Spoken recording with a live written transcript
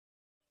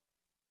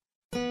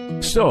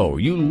So,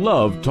 you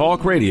love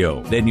talk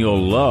radio? Then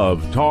you'll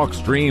love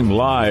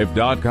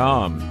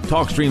TalkStreamLive.com.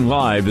 TalkStream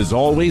Live is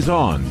always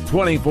on,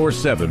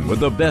 24/7 with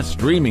the best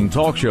streaming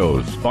talk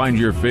shows. Find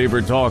your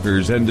favorite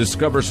talkers and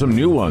discover some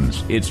new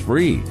ones. It's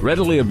free,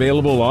 readily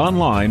available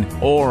online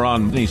or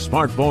on any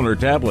smartphone or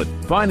tablet.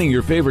 Finding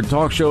your favorite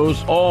talk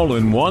shows all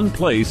in one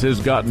place has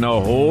gotten a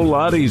whole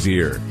lot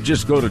easier.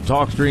 Just go to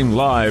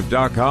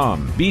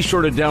TalkStreamLive.com. Be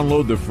sure to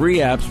download the free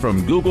apps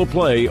from Google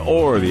Play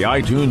or the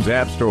iTunes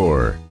App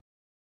Store.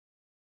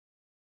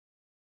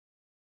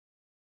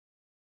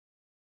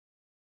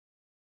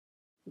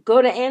 Go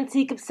to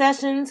Antique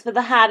Obsessions for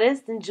the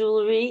hottest in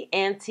jewelry,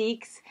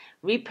 antiques,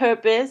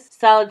 repurposed,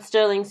 solid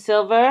sterling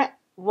silver,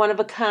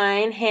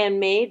 one-of-a-kind,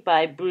 handmade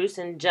by Bruce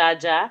and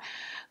Jaja.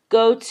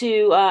 Go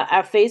to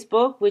our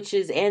Facebook, which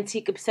is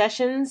Antique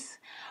Obsessions,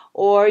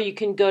 or you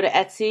can go to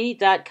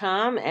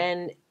Etsy.com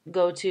and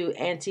go to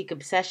Antique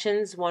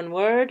Obsessions, one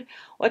word,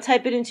 or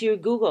type it into your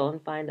Google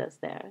and find us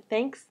there.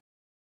 Thanks.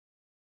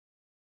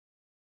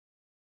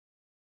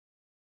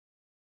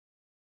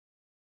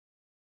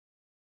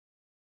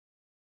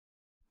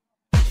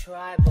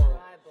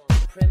 Tribal,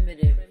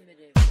 primitive,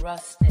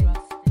 rustic,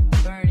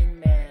 Burning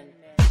Man,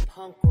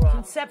 punk rock,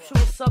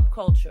 conceptual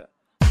subculture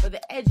for the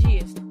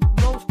edgiest,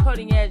 most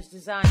cutting-edge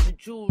designs of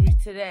jewelry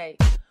today.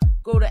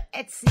 Go to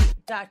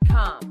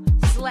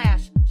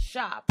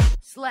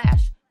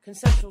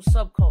Etsy.com/shop/conceptual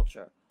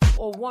subculture,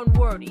 or one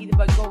word, either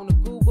by going to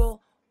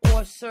Google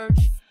or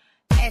search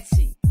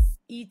Etsy,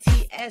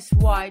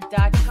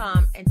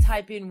 ETSY.com, and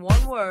type in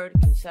one word,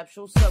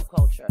 conceptual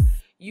subculture.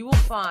 You will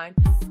find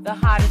the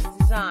hottest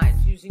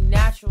designs using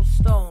natural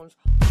stones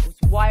with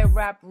wire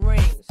wrap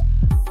rings,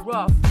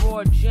 rough,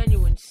 raw,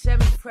 genuine,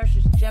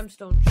 semi-precious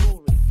gemstone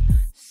jewelry,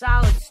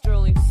 solid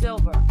sterling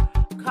silver,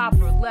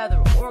 copper,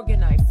 leather,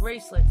 organite,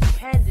 bracelets,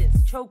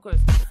 pendants, chokers,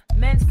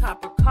 men's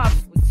copper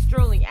cups with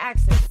sterling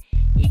accents,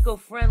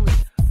 eco-friendly,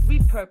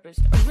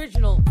 repurposed,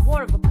 original,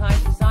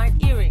 one-of-a-kind design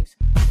earrings.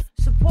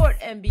 Support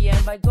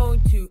MBN by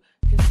going to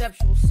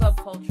Conceptual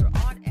Subculture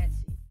on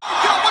Etsy. Yo,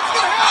 what's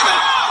gonna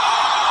happen?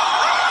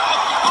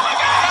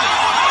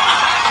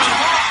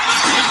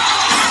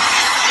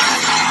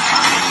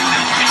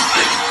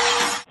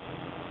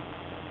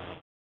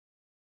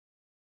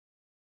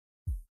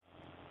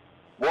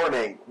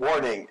 Warning,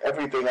 warning,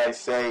 everything I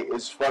say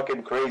is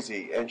fucking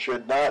crazy and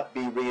should not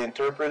be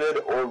reinterpreted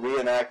or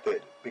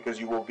reenacted because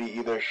you will be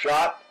either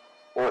shot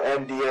or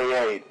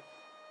NDAA'd.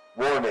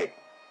 Warning.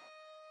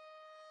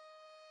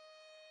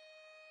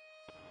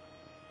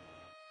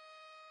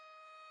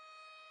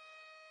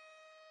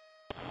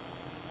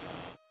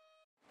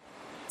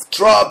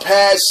 Trump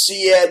has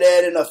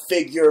CNN in a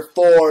figure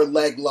 4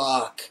 leg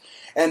lock,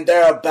 and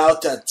they're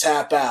about to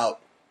tap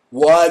out.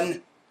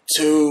 1,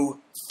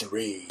 2,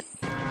 3.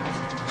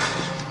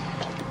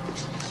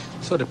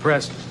 So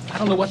depressed. I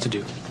don't know what to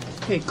do.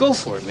 Hey, go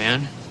for it,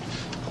 man.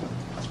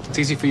 It's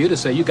easy for you to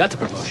say you got the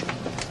promotion.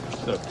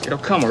 Look, it'll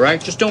come, all right?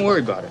 Just don't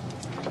worry about it.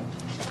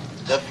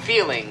 The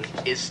feeling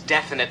is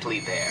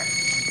definitely there.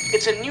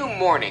 It's a new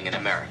morning in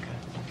America.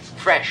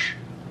 Fresh,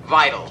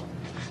 vital.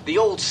 The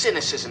old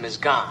cynicism is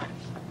gone.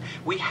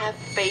 We have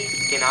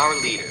faith in our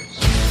leaders.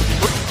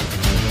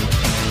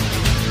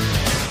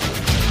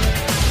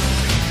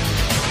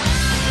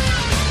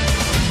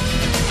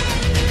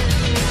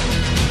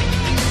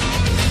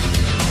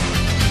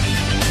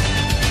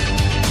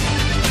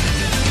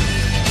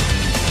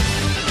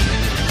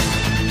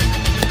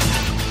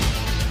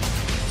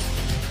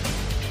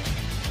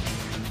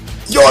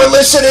 You're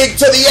listening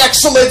to the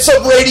excellence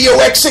of radio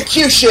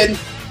execution,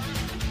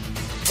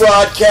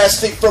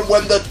 broadcasting from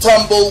when the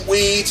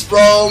tumbleweeds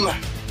roam.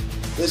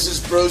 This is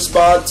Bruce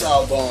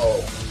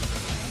Montalvo.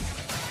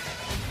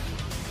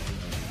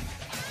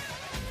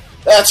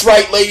 That's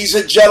right, ladies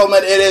and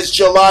gentlemen. It is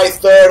July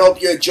 3rd.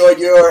 Hope you enjoyed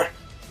your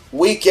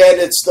weekend.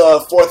 It's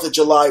the 4th of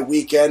July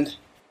weekend.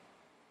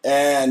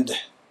 And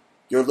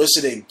you're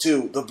listening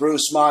to the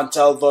Bruce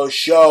Montalvo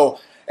Show.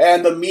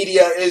 And the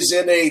media is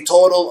in a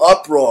total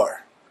uproar.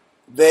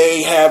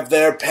 They have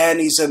their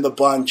panties in the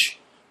bunch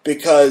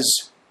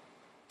because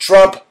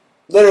Trump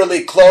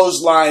literally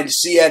clotheslined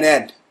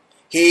CNN.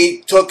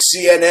 He took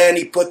CNN,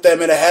 he put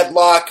them in a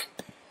headlock,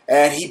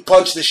 and he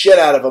punched the shit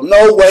out of them.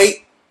 No,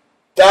 wait,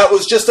 that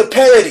was just a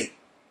parody.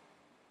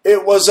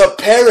 It was a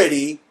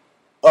parody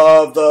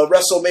of the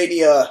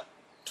WrestleMania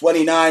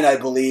 29, I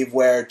believe,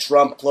 where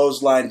Trump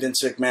clotheslined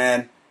Vince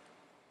McMahon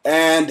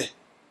and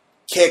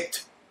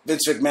kicked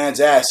Vince McMahon's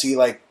ass. He,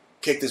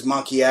 kicked his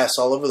monkey ass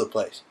all over the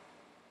place.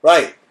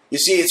 Right. You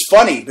see, it's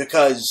funny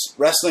because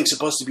wrestling's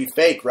supposed to be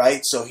fake,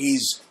 right? So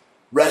he's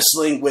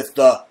wrestling with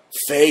the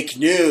fake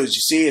news.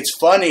 You see, it's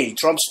funny.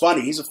 Trump's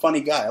funny. He's a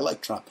funny guy. I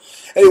like Trump.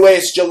 Anyway,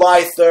 it's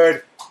July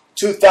 3rd,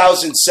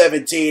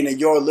 2017, and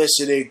you're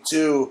listening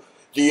to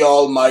the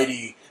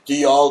almighty,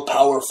 the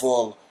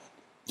all-powerful,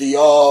 the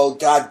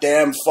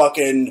all-goddamn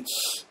fucking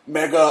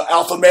mega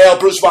alpha male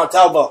Bruce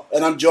Montalvo.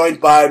 And I'm joined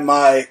by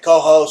my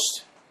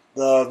co-host,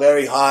 the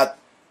very hot,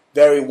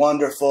 very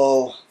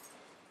wonderful...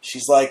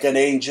 She's like an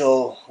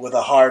angel with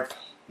a harp.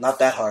 Not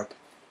that harp.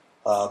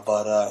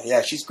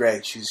 Yeah, she's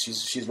great.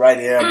 She's right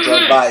here. I'm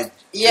joined by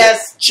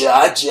Yes.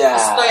 Jaja.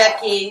 Estoy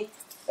aquí.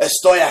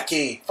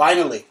 Aquí.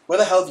 Finally. Where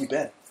the hell have you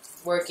been?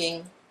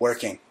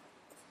 Working.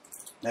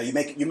 Now you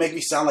make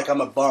me sound like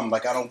I'm a bum,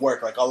 like I don't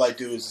work, like all I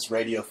do is this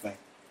radio thing.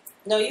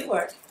 No, you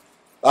work.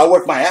 I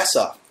work my ass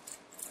off.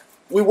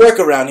 We work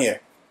around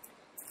here.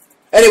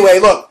 Anyway,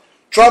 look,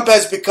 Trump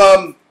has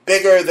become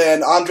bigger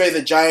than Andre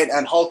the Giant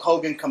and Hulk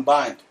Hogan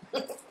combined.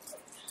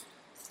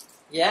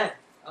 Yeah.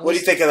 What do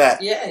you think of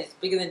that? Yeah, he's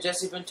bigger than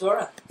Jesse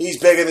Ventura. He's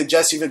bigger than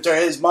Jesse Ventura.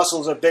 His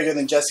muscles are bigger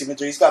than Jesse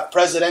Ventura. He's got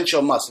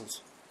presidential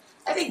muscles.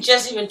 I think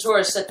Jesse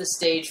Ventura set the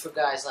stage for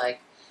guys like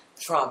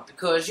Trump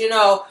because, you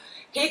know,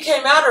 he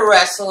came out of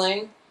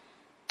wrestling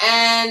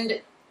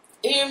and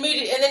then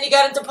he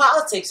got into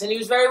politics and he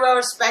was very well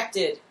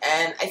respected.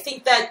 And I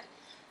think that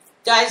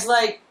guys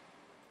like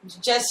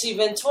Jesse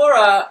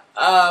Ventura,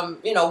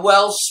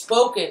 well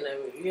spoken,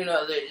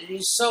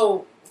 he's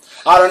so.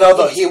 I don't know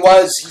though.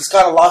 He's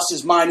kind of lost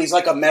his mind. He's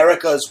like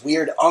America's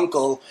weird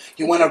uncle.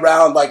 He went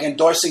around like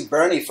endorsing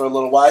Bernie for a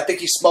little while. I think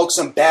he smoked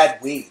some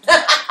bad weed.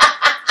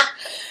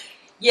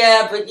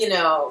 Yeah, but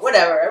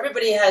whatever.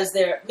 Everybody has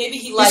their. Maybe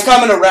he likes. He's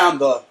coming around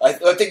though. I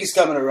think he's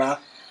coming around.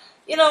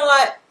 You know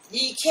what?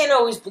 You can't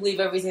always believe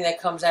everything that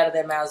comes out of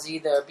their mouths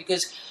either,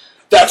 because.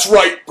 That's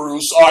right,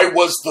 Bruce. I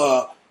was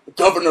the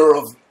governor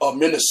of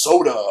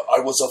Minnesota. I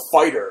was a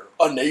fighter,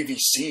 a Navy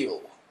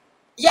SEAL.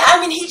 Yeah, I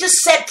mean, he just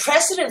set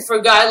precedent for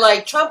a guy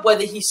like Trump,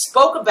 whether he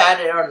spoke about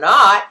it or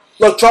not.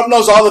 Look, Trump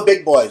knows all the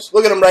big boys.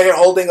 Look at him right here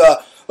holding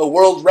a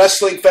World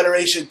Wrestling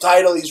Federation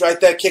title. He's right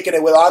there kicking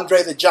it with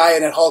Andre the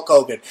Giant and Hulk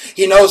Hogan.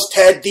 He knows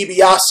Ted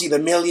DiBiase, the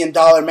 $1 Million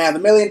Man. The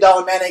 $1 Million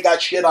Man ain't got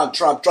shit on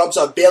Trump. Trump's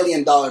a $1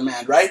 billion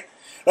man, right?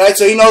 Right,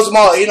 so he knows them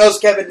all. He knows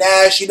Kevin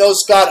Nash. He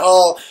knows Scott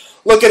Hall.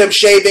 Look at him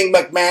shaving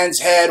McMahon's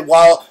head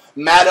while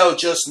Maddow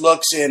just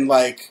looks in,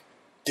 like,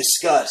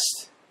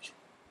 disgust.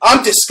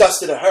 I'm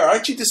disgusted at her.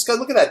 Aren't you disgusted?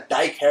 Look at that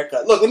dyke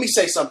haircut. Look, let me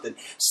say something.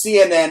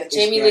 CNN is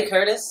Jamie Lee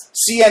Curtis?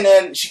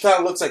 CNN, she kind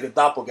of looks like a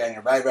doppelganger,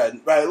 right?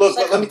 Look,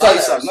 let me tell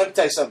you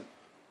something.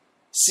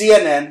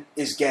 CNN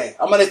is gay.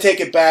 I'm going to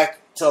take it back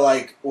to,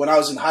 like, when I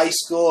was in high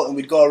school and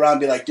we'd go around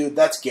and be like, dude,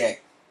 that's gay.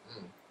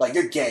 Like,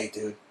 you're gay,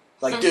 dude.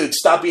 Like, dude,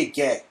 stop being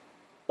gay.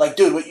 Like,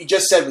 dude, what you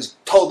just said was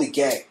totally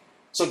gay.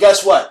 So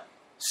guess what?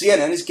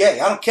 CNN is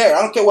gay. I don't care.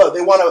 I don't care what they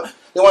want to.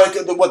 What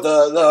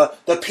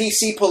the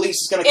PC police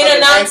is going to come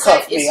and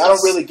handcuff me. I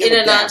don't really give a damn.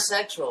 In a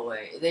non-sexual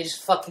way. They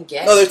just fucking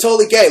gay. No, they're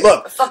totally gay.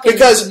 Look,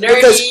 because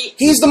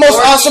he's the most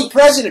awesome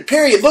president,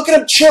 period. Look at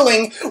him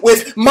chilling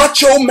with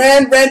Macho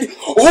Man Randy.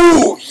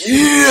 Oh,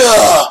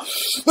 yeah.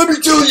 Let me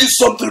tell you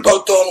something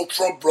about Donald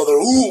Trump, brother.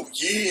 Oh,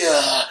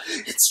 yeah.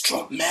 It's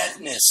Trump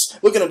madness.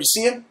 Look at him. You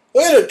see him?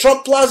 Look at him.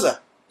 Trump Plaza.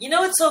 You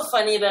know what's so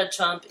funny about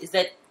Trump is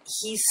that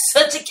he's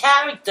such a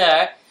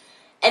character.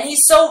 And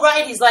he's so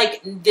right. He's like,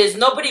 there's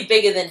nobody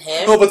bigger than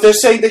him. Oh, but they're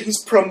saying that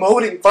he's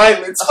promoting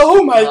violence.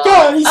 Oh, my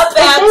God. He's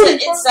about to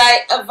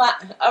incite a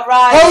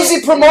riot. How is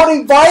he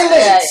promoting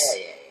violence?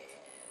 Yeah.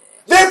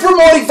 They're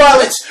promoting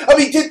violence. I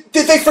mean, did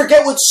they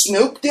forget what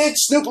Snoop did?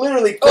 Snoop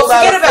literally pulled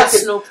out forget about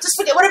Snoop. Just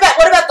forget. What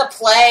about the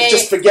play?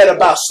 Just forget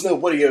about Snoop.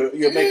 What are you're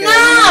making?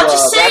 I'm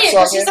just saying,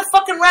 because he's a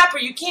fucking rapper.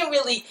 You can't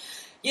really,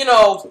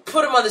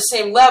 put him on the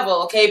same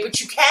level, okay? But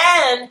you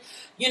can,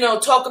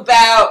 talk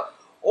about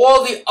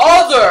all the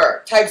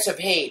other types of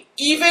hate,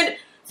 even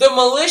the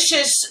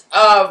malicious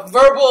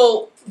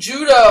verbal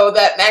judo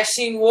that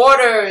Maxine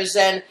Waters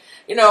and,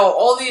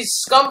 all these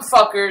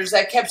scumfuckers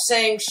that kept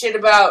saying shit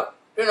about,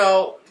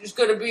 he's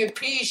going to be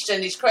impeached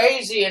and he's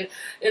crazy and,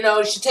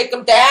 you should take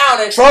him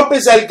down. And Trump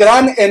is el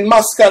gran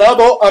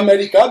enmascarado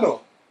americano.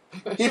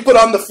 He put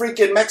on the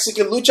freaking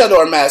Mexican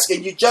luchador mask,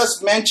 and you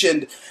just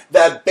mentioned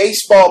that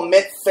baseball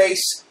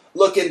mitt-face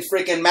looking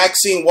freaking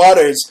Maxine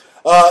Waters.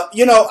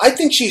 I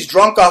think she's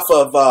drunk off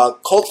of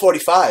Colt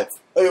 45.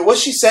 I mean,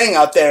 what's she saying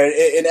out there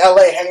in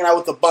L.A. hanging out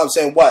with the bum?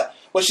 Saying what?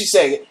 What's she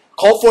saying?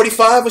 Colt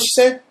 45? What's she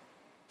saying?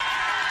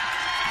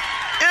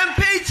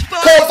 Impeach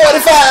Colt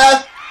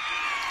 45!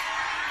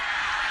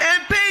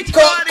 Impeach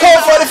Colt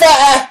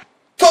 45!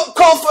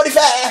 Colt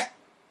 45!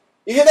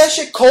 You hear that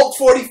shit? Colt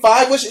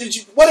 45?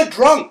 What a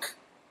drunk!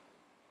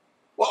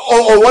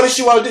 Or what does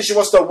she want to do? She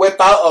wants to whip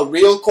out a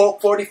real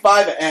Colt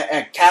 45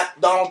 and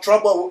cap Donald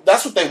Trump? Well,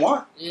 that's what they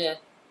want. Yeah.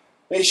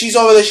 I mean, she's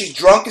over there, she's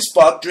drunk as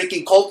fuck,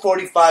 drinking Colt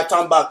 45,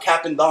 talking about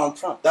capping Donald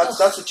Trump. That's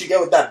what you get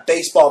with that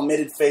baseball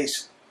mitted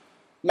face,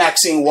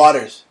 Maxine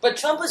Waters. But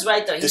Trump was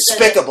right, though. He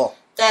Despicable.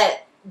 said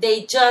that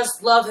they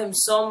just love him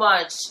so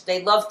much.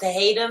 They love to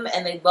hate him,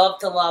 and they love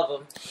to love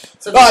him.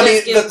 So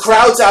the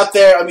crowds out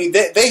there, I mean,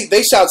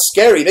 they sound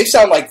scary. They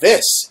sound like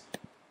this.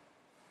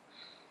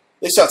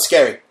 They sound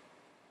scary.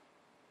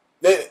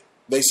 They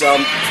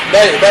sound...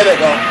 There they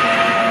go.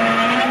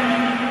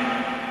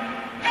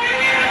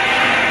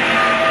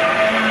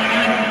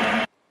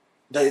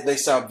 They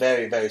sound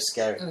very, very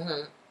scary.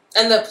 Mm-hmm.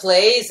 And the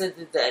plays,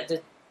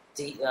 the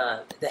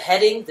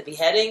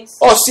beheadings.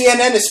 Oh,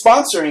 CNN is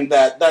sponsoring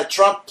that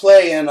Trump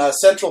play in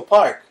Central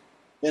Park.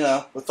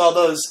 With all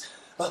those,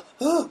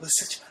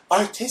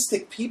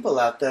 artistic people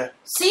out there.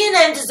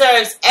 CNN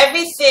deserves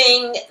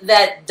everything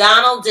that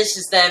Donald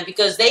dishes them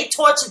because they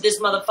tortured this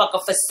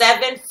motherfucker for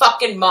 7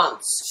 fucking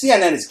months.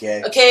 CNN is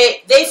gay.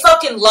 Okay, they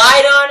fucking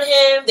lied on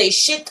him. They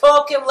shit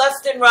talk him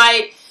left and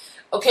right.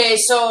 Okay,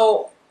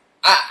 so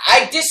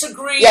I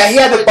disagree. Yeah, he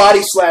had to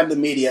body slam the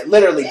media.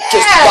 Literally,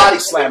 just body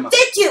slam him.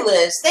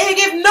 Ridiculous. They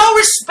give no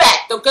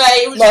respect,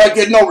 okay? No, I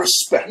get no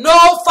respect.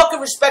 No fucking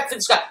respect for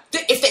this guy.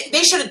 If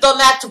they should have done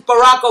that to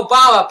Barack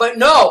Obama, but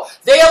no.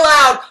 They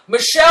allowed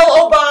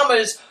Michelle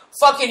Obama's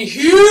fucking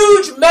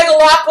huge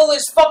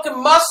megalopolis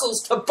fucking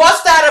muscles to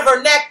bust out of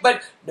her neck,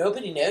 but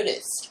nobody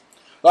noticed.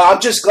 Well,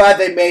 I'm just glad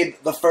they made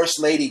the First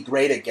Lady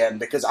great again,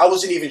 because I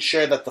wasn't even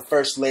sure that the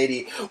First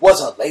Lady was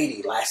a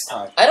lady last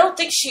time. I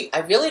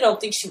really don't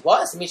think she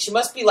was. I mean, she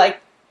must be like,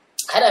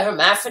 had a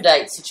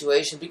hermaphrodite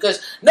situation, because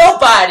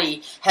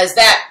nobody has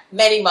that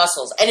many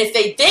muscles. And if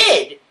they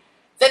did,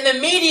 then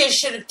the media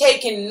should have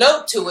taken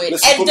note to it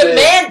and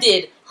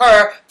demanded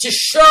her to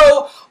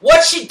show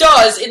what she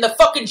does in the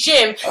fucking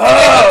gym and get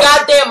her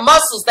goddamn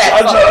muscles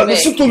that fucking big.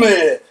 Listen to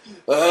me.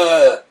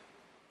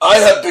 I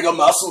have bigger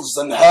muscles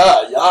than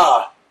her,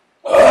 yeah.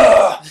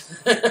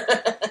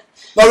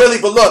 No,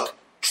 really, but look,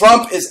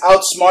 Trump is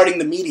outsmarting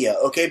the media,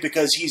 okay,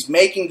 because he's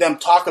making them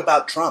talk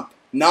about Trump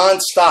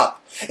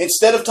non-stop.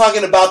 Instead of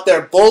talking about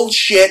their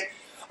bullshit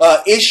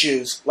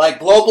issues like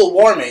global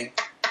warming,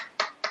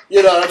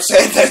 you know what I'm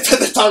saying?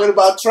 They're talking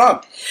about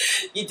Trump.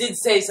 You did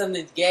say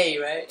something gay,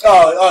 right?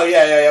 Oh,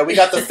 yeah. We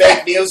got the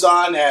fake news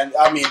on, and,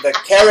 I mean, the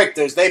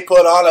characters they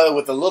put on it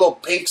with the little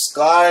pink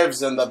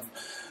scarves and the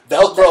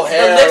Velcro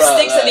hair. The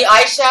lipsticks and the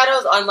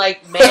eyeshadows on,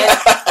 like, man,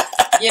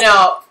 you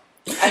know.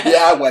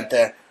 Yeah, I went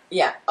there.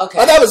 Yeah, okay.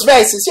 Oh, that was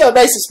racist. You're a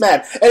racist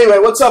man. Anyway,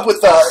 what's up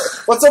with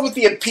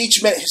the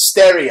impeachment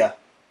hysteria?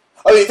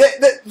 I mean,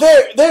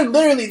 they're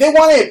literally, they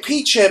want to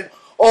impeach him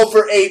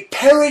over a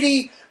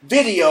parody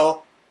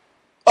video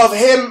of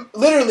him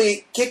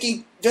literally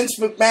kicking Vince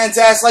McMahon's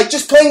ass, like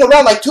just playing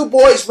around like two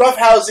boys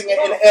roughhousing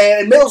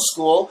in middle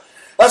school.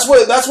 That's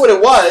what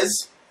it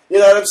was. You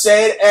know what I'm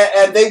saying?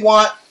 And they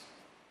want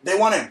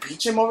to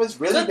impeach him over this?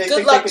 Really?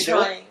 Good luck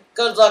trying.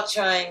 Good luck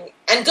trying.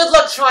 And good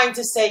luck trying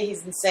to say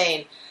he's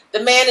insane. The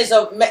man is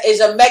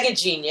a mega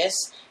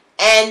genius,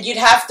 and you'd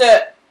have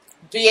to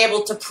be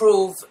able to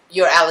prove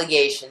your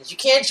allegations. You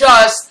can't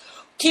just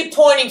keep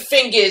pointing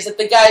fingers at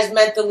the guy's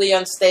mentally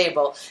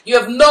unstable. You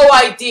have no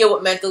idea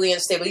what mentally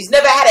unstable. He's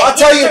never had a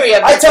history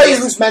of. I tell you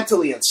who's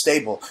mentally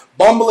unstable.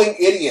 Bumbling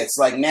idiots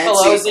like Nancy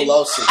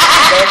Pelosi.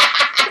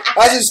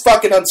 That's just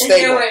fucking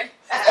unstable.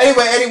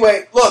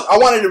 Anyway, look, I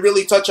wanted to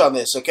really touch on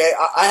this, okay?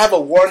 I have a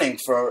warning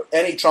for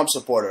any Trump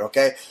supporter,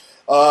 okay?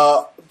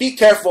 Be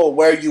careful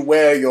where you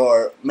wear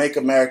your Make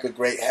America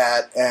Great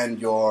hat and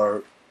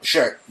your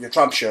shirt, your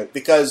Trump shirt,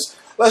 because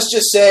let's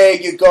just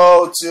say you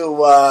go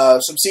to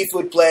some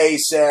seafood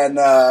place and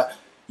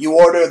you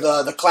order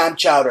the clam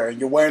chowder and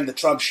you're wearing the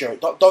Trump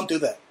shirt. Don't do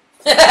that.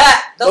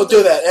 Don't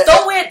do that.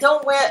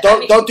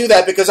 Don't do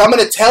that, because I'm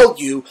going to tell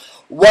you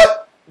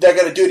what they're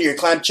going to do to your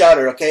clam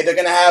chowder, okay? They're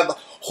going to have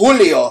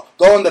Julio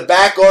go in the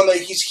back,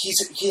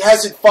 he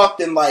hasn't fucked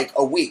in like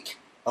a week,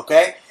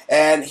 okay?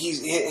 And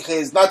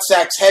his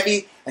nutsack's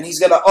heavy, and he's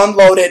going to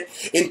unload it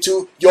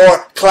into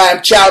your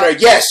clam chowder.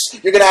 Yes,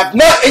 you're going to have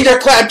nut in your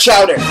clam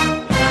chowder.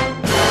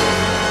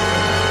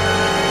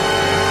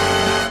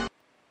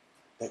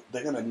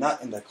 They're going to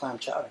nut in their clam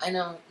chowder. I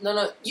know.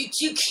 No.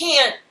 You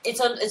can't.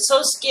 It's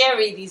so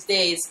scary these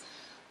days,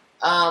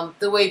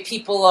 the way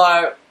people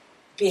are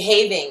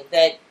behaving,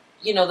 that,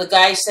 you know, the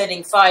guy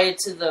setting fire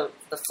to the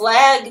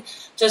flag,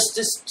 just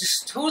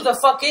who the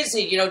fuck is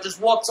he? You know, just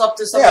walks up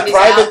to somebody's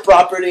private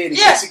property, and he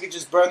thinks he could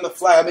just burn the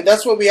flag. I mean,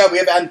 that's what we have. We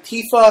have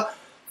Antifa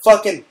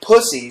fucking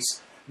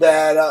pussies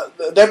that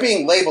they're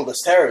being labeled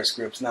as terrorist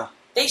groups now.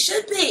 They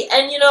should be,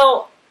 and you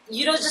don't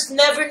just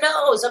never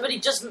know. Somebody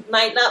just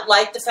might not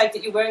like the fact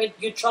that you're wearing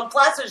your Trump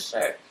Plaza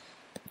shirt.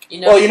 You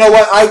know. Well, you know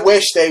what? I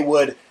wish they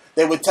would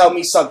tell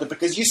me something,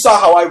 because you saw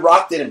how I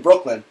rocked it in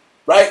Brooklyn,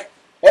 right?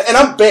 And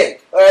I'm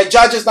big, all right?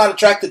 Judge is not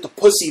attracted to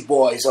pussy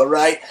boys, all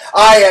right?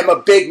 I am a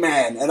big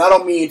man, and I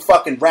don't mean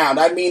fucking round.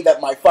 I mean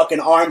that my fucking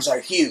arms are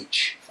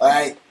huge, all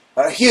right?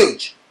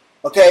 Huge,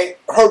 okay?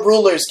 Her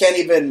rulers you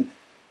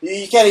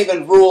can't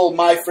even rule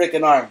my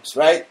freaking arms,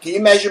 right? Can you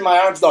measure my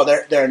arms? No,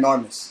 they're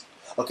enormous.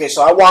 Okay,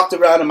 so I walked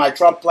around in my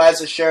Trump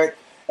Plaza shirt,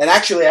 and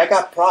actually I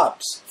got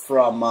props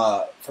from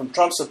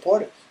Trump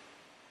supporters.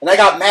 And I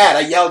got mad.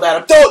 I yelled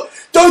at him,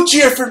 don't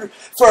cheer for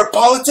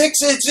politics.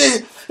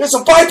 It's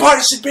a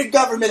bipartisan big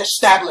government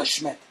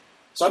establishment.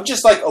 So I'm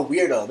just like a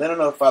weirdo. They don't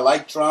know if I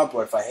like Trump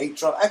or if I hate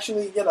Trump.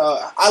 Actually, you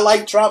know, I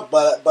like Trump,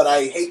 but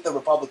I hate the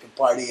Republican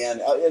Party,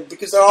 and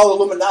because they're all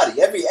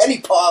Illuminati. Any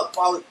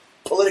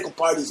political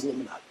party is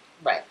Illuminati.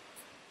 Right.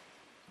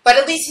 But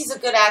at least he's a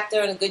good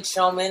actor and a good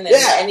showman,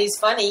 and he's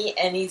funny,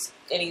 and he's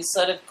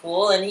sort of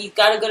cool, and he's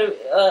got a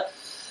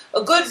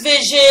good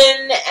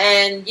vision,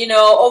 and, you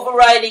know,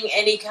 overriding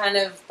any kind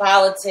of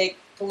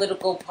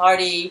political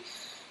party.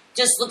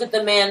 Just look at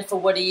the man for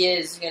what he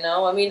is, you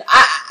know. I mean,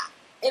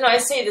 I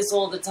say this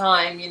all the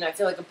time, you know, I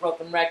feel like a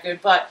broken record,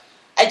 but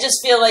I just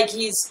feel like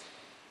he's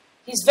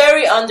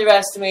very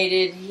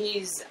underestimated.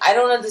 I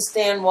don't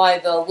understand why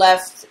the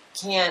left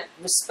can't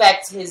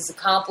respect his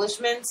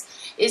accomplishments.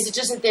 Is it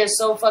just that they're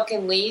so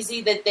fucking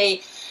lazy that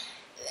they...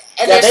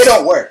 they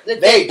don't work.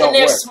 They don't and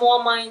they're work.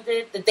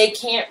 small-minded, that they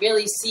can't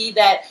really see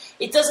that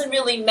it doesn't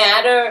really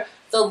matter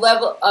the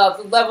level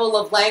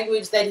of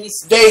language that he's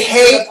speaking. They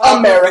hate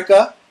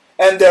America,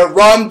 and they're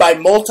run by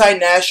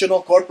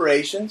multinational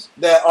corporations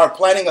that are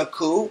planning a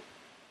coup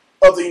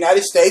of the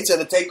United States and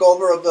a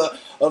takeover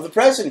of the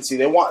presidency.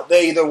 They're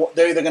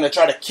either going to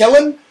try to kill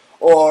him,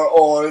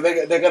 or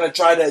they're going to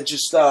try to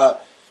just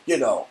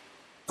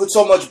put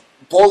so much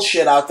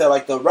bullshit out there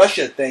like the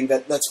Russia thing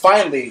it's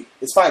finally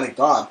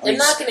gone. They're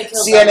not going to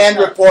kill CNN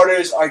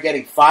reporters are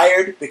getting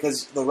fired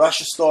because the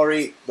Russia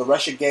story, the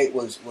Russia gate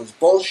was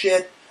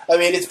bullshit. I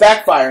mean, it's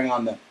backfiring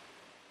on them.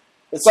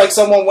 It's like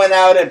someone went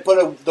out and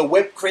put the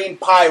whipped cream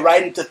pie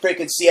right into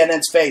freaking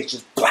CNN's face.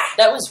 Just blah.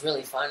 That was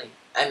really funny.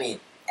 I mean,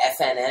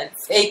 FNN,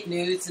 fake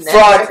news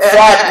fraud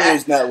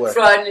news network.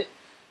 Fraud,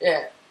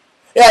 yeah.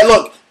 Yeah,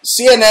 look,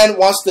 CNN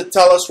wants to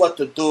tell us what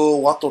to do,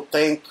 what to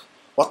think,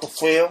 what to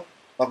feel.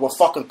 Like we're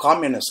fucking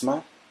communists,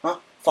 man. Huh?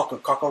 Fucking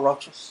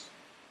cockroaches.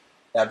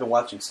 Yeah, I've been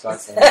watching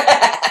Scarface.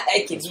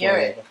 I can hear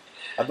it.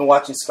 I've been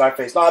watching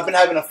Scarface. No, I've been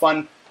having a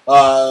fun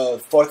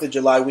 4th of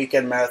July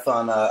weekend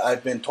marathon.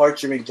 I've been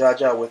torturing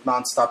Jaja with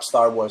non-stop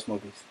Star Wars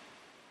movies.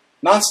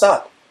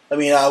 Non-stop. I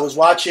mean, I was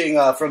watching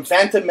from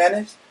Phantom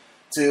Menace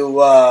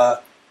to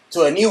A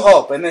New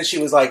Hope, and then she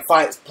was like,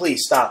 "Fine,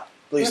 please stop.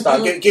 Please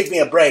stop. Give me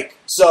a break."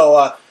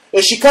 So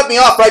she cut me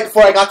off right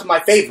before I got to my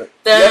favorite.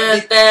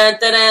 That's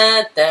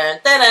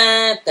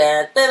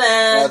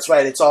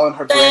right. It's all in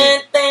her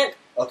brain.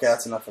 Okay,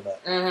 that's enough of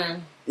that.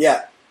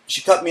 Yeah.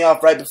 She cut me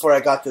off right before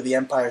I got to The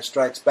Empire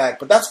Strikes Back.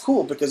 But that's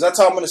cool, because that's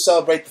how I'm going to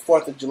celebrate the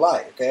 4th of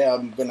July, okay?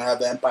 I'm going to have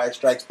The Empire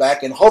Strikes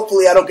Back, and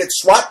hopefully I don't get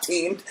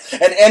SWAT-teamed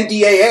and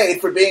NDAA'd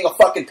for being a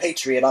fucking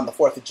patriot on the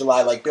 4th of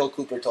July, like Bill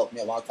Cooper told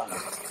me a long time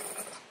ago.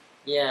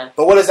 Yeah.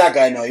 But what does that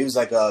guy know? He was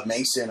like a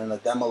Mason and a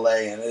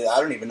Demolay, and I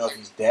don't even know if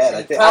he's dead.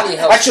 I think I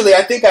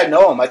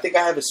know him. I think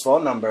I have his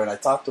phone number, and I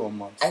talked to him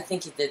once. I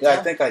think you did. Yeah, I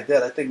think I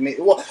did.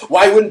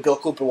 Why wouldn't Bill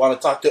Cooper want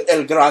to talk to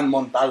El Gran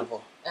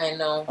Montalvo? I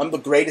know. I'm the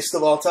greatest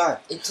of all time.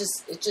 It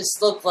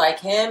just looked like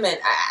him, and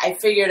I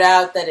figured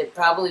out that it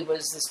probably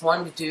was this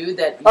one dude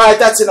that... All right,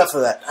 that's enough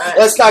of that.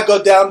 Let's not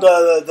go down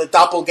the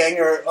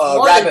doppelganger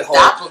rabbit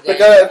hole.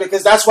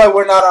 Because that's why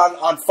we're not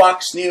on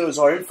Fox News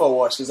or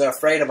InfoWars, because they're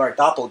afraid of our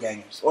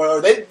doppelgangers.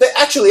 Or they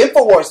actually,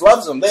 InfoWars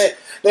loves them.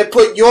 They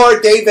put your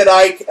David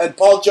Icke and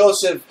Paul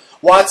Joseph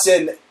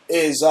Watson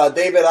is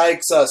David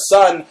Icke's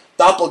son,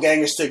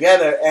 doppelgangers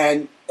together,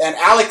 and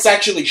Alex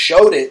actually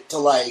showed it to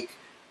like...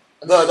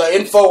 The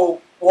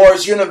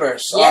InfoWars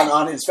universe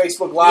on his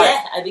Facebook Live.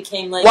 Yeah, I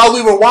became like... While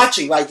we were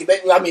watching, like,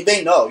 they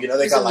know,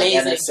 they got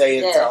amazing. like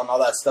NSA intel and all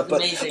that stuff. But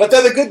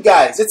they're the good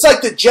guys. It's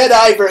like the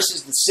Jedi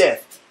versus the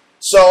Sith.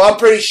 So I'm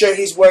pretty sure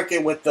he's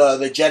working with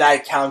the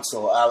Jedi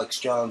Council, Alex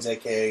Jones,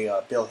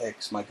 a.k.a. Bill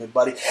Hicks, my good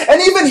buddy.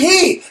 And even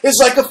he is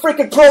like a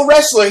freaking pro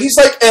wrestler. He's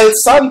like El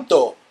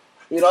Santo.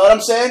 You know what I'm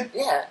saying?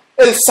 Yeah.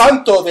 El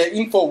Santo de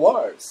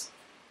InfoWars.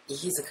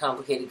 He's a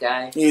complicated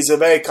guy. He's a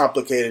very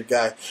complicated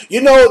guy.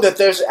 You know that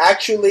there's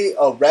actually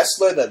a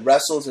wrestler that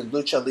wrestles in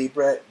Lucha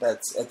Libre. I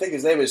think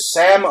his name is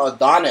Sam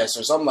Adonis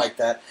or something like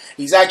that.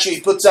 He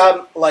puts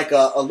on like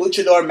a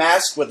luchador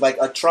mask with like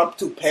a Trump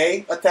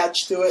toupee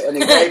attached to it,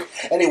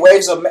 and he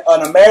waves an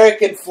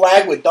American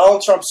flag with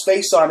Donald Trump's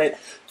face on it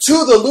to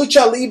the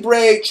Lucha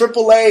Libre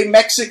AAA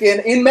Mexican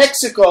in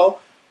Mexico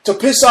to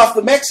piss off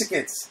the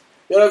Mexicans.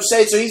 You know what I'm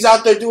saying? So he's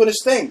out there doing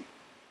his thing.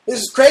 This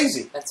is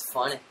crazy. That's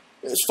funny.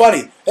 It's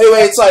funny.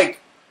 Anyway, it's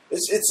like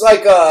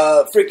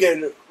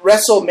freaking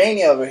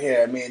WrestleMania over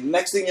here. I mean,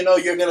 next thing you know,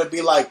 you're gonna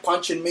be like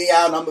punching me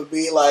out, and I'm gonna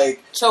be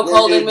like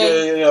chokeholding me.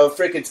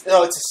 Freaking.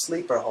 No, it's a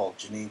sleeper hold,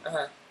 Janine.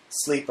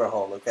 Sleeper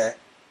hold. Okay.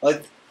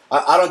 Like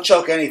I don't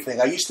choke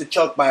anything. I used to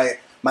choke my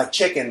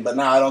chicken, but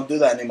now I don't do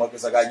that anymore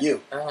because I got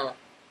you.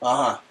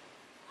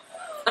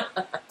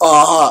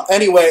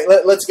 Anyway,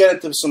 let's get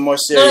into some more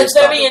serious. No, it's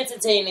very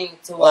entertaining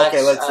to watch.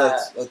 Okay,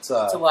 let's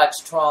to watch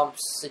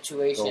Trump's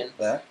situation.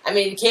 I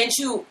mean, can't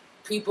you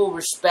people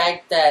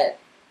respect that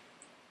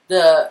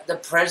the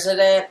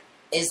president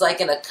is like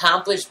an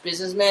accomplished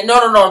businessman?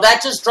 No,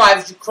 that just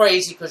drives you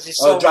crazy because you're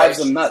so. It drives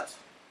them nuts.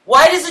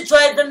 Why does it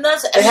drive them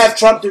nuts? They have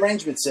Trump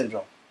derangement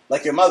syndrome,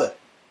 like your mother.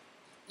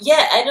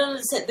 Yeah, I don't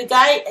understand. The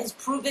guy has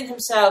proven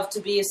himself to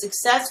be a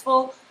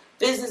successful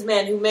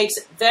businessman who makes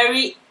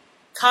very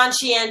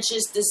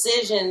conscientious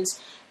decisions,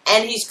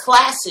 and he's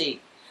classy.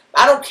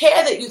 I don't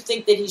care that you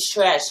think that he's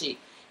trashy.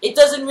 It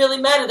doesn't really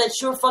matter. That's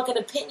your fucking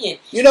opinion.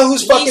 You know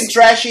who's fucking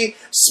trashy?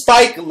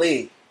 Spike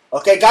Lee.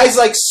 Okay, guys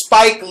like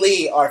Spike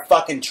Lee are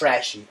fucking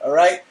trashy,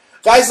 alright?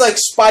 Guys like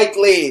Spike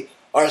Lee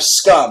are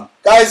scum.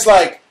 Guys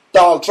like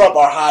Donald Trump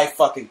are high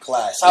fucking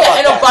class. How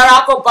about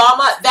that? Barack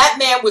Obama, that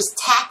man was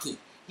tacky.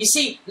 You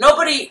see,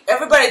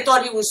 everybody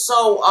thought he was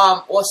so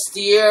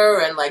austere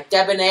and like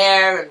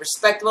debonair and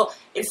respectable.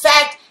 In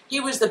fact, he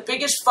was the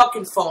biggest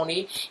fucking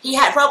phony. He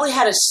probably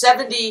had a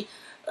 70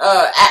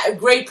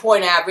 grade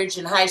point average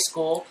in high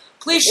school.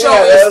 Please show me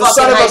the his fucking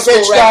son of high a school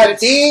bitch got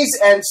records. D's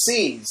and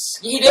C's.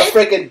 He did? The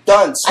freaking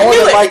dunce. I More knew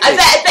than it. likely.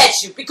 I bet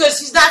you, because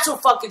he's not so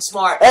fucking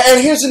smart.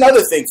 And here's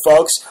another thing,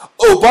 folks.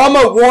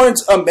 Obama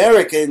warns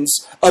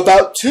Americans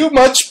about too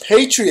much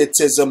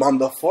patriotism on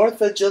the 4th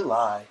of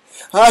July.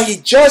 He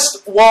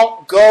just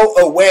won't go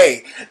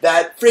away.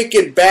 That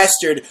freaking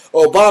bastard,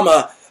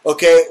 Obama.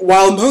 Okay,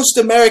 while most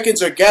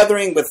Americans are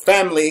gathering with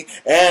family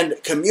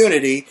and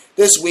community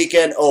this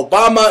weekend,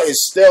 Obama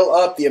is still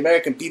up the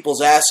American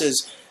people's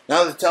asses.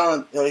 Now he's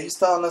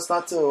telling us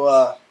not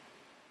to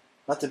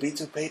be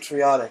too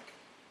patriotic.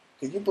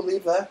 Can you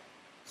believe that?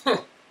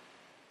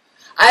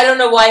 I don't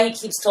know why he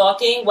keeps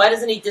talking. Why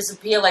doesn't he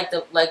disappear like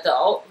the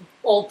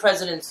old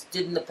presidents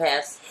did in the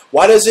past?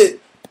 Why doesn't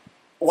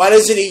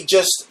he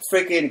just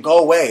freaking go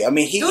away? I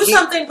mean, he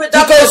something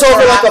productive. He goes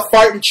over like a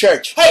fart in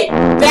church. Hey,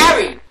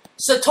 Barry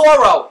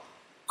Satoro,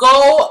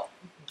 go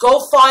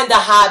find a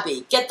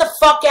hobby. Get the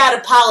fuck out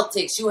of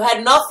politics. You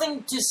had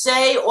nothing to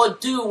say or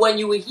do when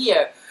you were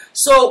here.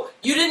 So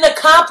you didn't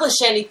accomplish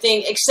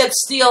anything except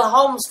steal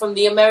homes from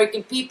the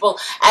American people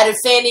out of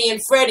Fannie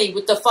and Freddie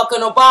with the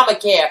fucking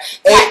Obamacare.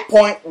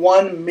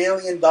 $8.1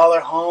 million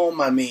home.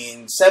 I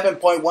mean,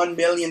 $7.1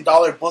 million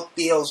book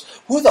deals.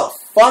 Who the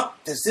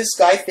fuck does this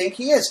guy think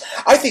he is?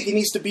 I think he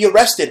needs to be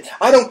arrested.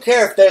 I don't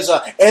care if there's an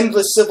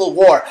endless civil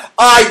war.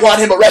 I want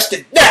him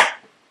arrested now.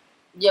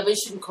 Yeah, but you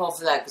shouldn't call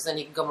for that because then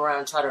he can come around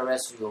and try to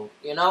arrest you.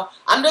 You know,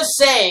 I'm just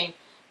saying.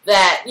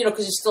 That,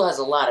 because he still has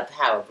a lot of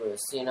power,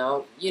 Bruce,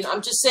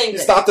 I'm just saying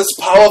he's not as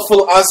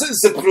powerful as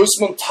the Bruce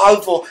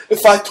Montalvo.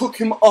 If I took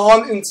him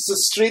on in the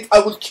street,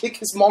 I would kick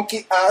his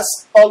monkey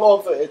ass all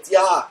over it.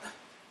 Yeah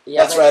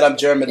that's right, I'm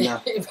German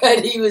now.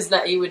 But he wouldn't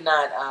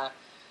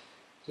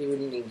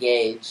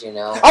engage,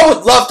 I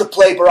would love to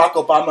play Barack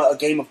Obama a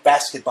game of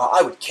basketball.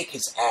 I would kick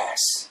his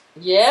ass.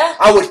 Yeah?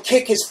 I would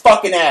kick his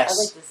fucking ass.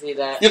 I'd like to see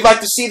that. You'd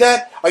like to see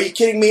that? Are you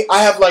kidding me?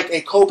 I have like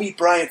a Kobe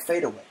Bryant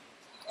fadeaway.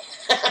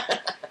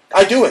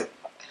 I do it.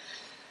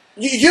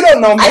 You don't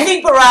know me. I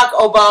think Barack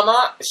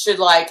Obama should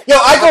I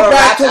go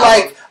back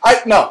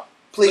to no.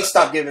 Please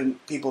stop giving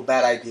people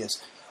bad ideas.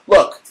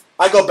 Look,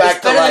 I go back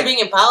it's better than being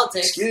in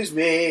politics. Excuse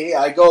me.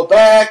 I go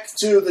back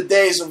to the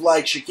days of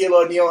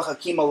Shaquille O'Neal and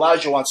Hakeem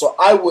Olajuwon. So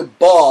I would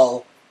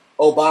ball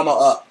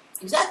Obama up.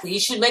 Exactly. He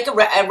should make a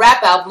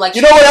rap album like.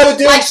 You know what I would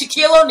do? Like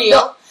Shaquille O'Neal.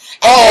 No.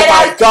 Oh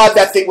my God,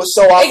 that thing was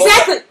so awful.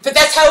 Exactly, but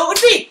that's how it would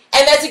be,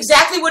 and that's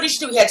exactly what he should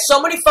do. He had so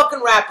many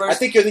fucking rappers. I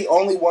think you're the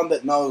only one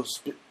that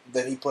knows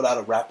that he put out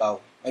a rap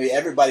album. I mean,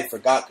 everybody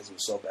forgot because it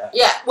was so bad.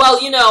 Yeah, well,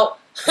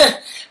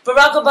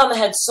 Barack Obama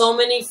had so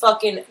many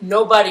fucking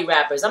nobody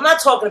rappers. I'm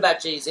not talking about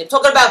Jay-Z. I'm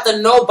talking about the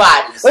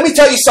nobodies. Let me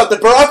tell you something.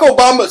 Barack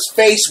Obama's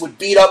face would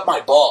beat up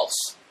my balls.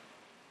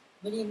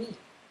 What do you mean?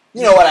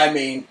 You know what I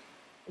mean.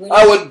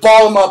 I would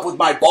ball him up with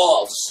my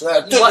balls.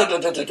 I don't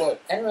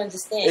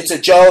understand. It's a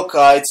joke.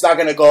 It's not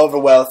going to go over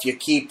well if you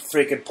keep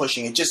freaking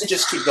pushing it.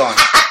 Just keep going.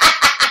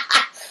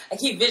 I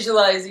keep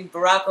visualizing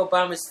Barack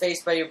Obama's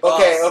face by your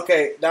balls.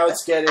 Okay. Now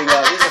it's getting...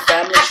 this is a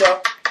family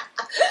show.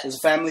 There's a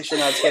family show.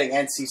 Now it's getting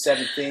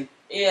NC-17.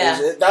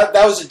 Yeah. That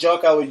was a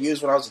joke I would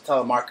use when I was a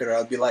telemarketer.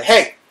 I'd be like,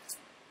 hey,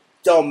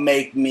 don't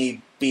make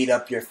me beat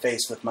up your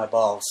face with my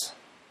balls.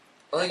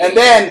 And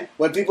then,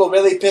 when people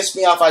really pissed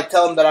me off, I'd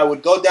tell them that I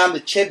would go down the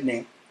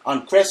chimney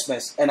on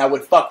Christmas and I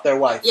would fuck their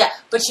wife. Yeah,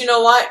 but you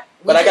know what?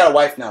 I got a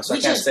wife now, so I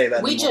can't say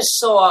that anymore. We just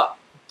saw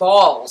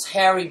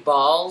hairy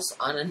balls,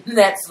 on a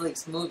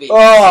Netflix movie.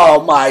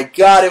 Oh my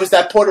God! It was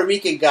that Puerto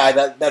Rican guy,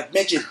 that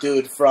midget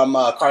dude from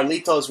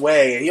Carlito's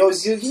Way. And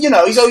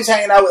he's always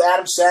hanging out with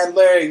Adam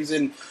Sandler. He was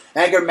in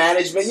Anger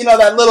Management.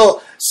 That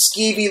little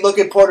skeevy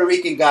looking Puerto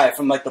Rican guy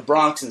from the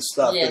Bronx and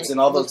stuff. Yeah, that's in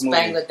all those movies.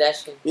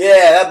 Bangladeshi.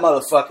 Yeah, that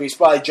motherfucker. He's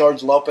probably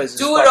George Lopez's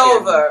Do it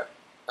over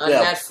on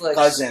Netflix.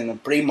 Cousin,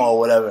 primo,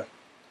 whatever.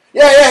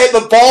 Yeah,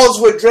 the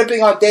balls were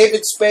dripping on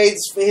David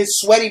Spade's, his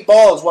sweaty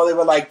balls while they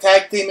were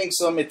tag teaming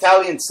some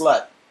Italian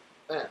slut.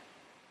 Yeah.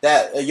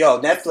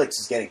 Netflix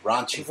is getting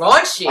raunchy.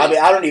 Raunchy? I mean,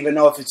 I don't even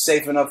know if it's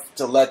safe enough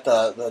to let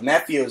the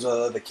nephews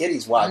or the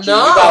kiddies watch No.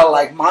 it. You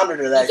gotta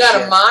monitor that shit. You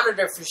gotta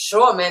monitor for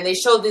sure, man. They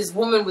showed this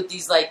woman with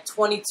these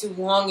 22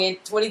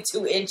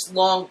 inch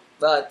long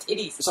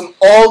titties. Some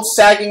old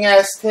sagging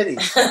ass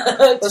titties.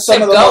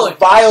 Some of the most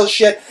vile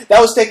shit. That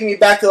was taking me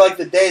back to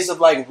the days of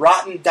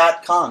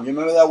rotten.com. You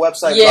remember that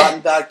website,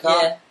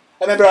 rotten.com? Yeah.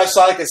 I remember I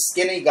saw a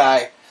skinny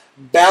guy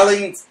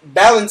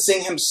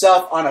balancing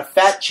himself on a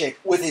fat chick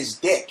with his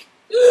dick.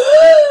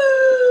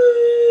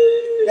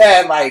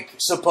 Yeah,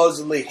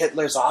 supposedly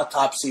Hitler's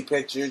autopsy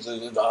pictures.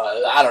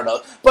 I don't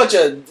know. Bunch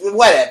of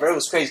whatever. It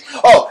was crazy.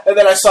 Oh, and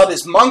then I saw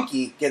this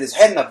monkey get his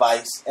head in a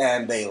vice,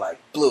 and they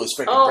blew his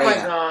freaking brain out.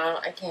 Oh my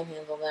God, I can't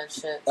handle that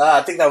shit.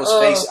 I think that was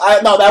Faces.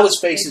 No, that was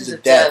Faces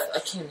of Death. I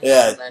can't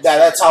handle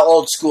That's how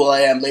old school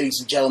I am, ladies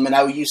and gentlemen.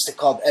 I used to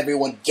call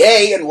everyone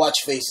gay and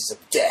watch Faces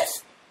of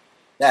Death.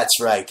 That's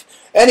right.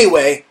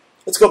 Anyway,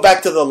 let's go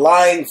back to the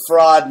lying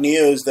fraud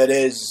news that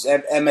is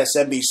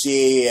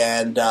MSNBC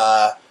and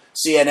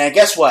CNN.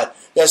 Guess what?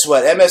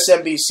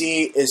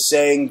 MSNBC is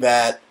saying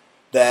that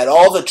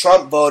all the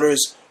Trump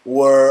voters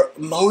were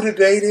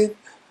motivated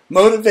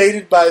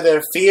by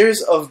their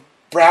fears of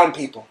brown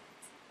people.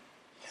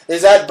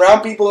 Is that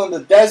brown people in the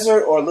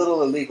desert or little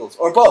illegals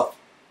or both?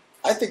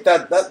 I think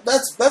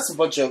that's a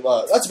bunch of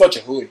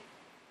hooey.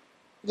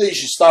 I think you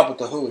should stop with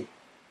the hooey,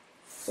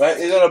 right?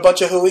 Isn't it a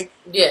bunch of hooey?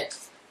 Yeah.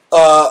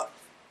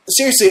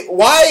 Seriously,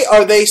 why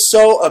are they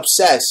so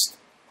obsessed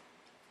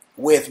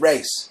with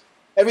race?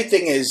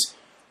 Everything is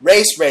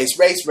race.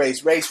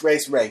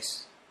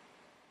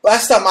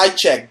 Last time I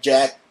checked,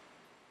 Jack,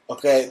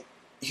 okay,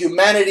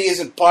 humanity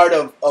isn't part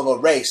of a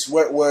race.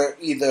 We're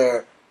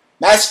either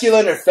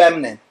masculine or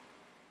feminine,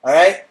 all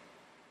right?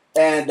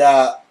 And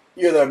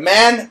you're either a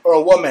man or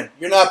a woman.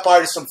 You're not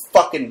part of some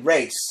fucking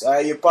race. All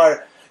right?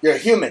 You're a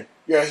human.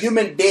 You're a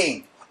human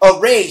being. A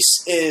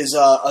race is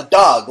a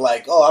dog.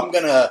 Like, oh, I'm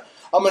gonna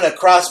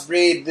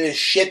crossbreed this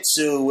Shih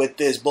Tzu with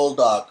this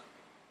bulldog.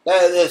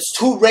 There's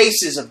two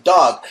races of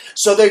dog.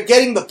 So they're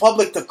getting the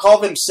public to call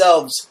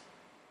themselves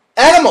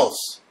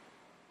animals.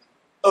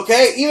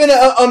 Okay? Even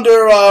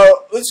under,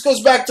 this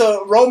goes back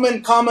to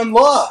Roman common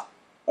law.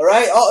 All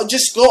right?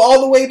 Just go all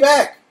the way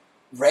back.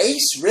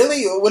 Race?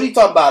 Really? What are you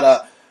talking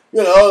about?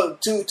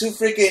 Two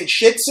freaking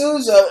Shih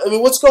Tzus? I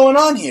mean, what's going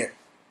on here?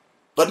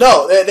 But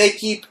no, they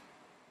keep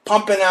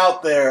pumping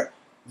out their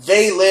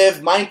they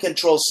live mind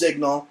control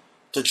signal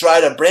to try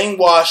to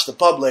brainwash the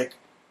public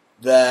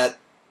that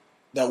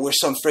we're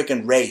some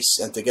freaking race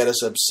and to get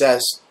us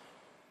obsessed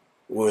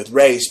with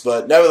race.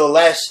 But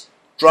nevertheless,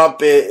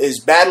 Trump is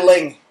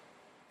battling.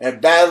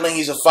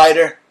 He's a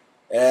fighter.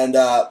 And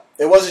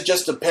it wasn't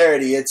just a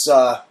parody. It's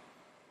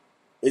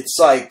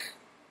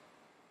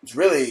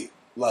really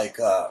like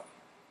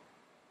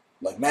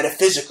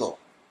metaphysical.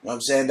 You know what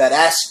I'm saying? That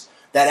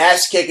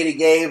ass kicking he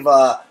gave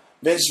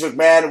Vince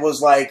McMahon was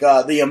like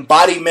the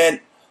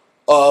embodiment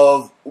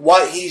of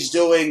what he's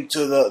doing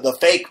to the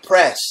fake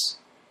press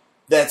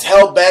that's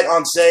hell-bent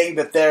on saying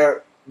that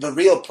they're the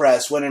real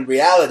press, when in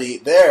reality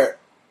they're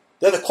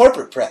the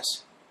corporate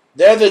press.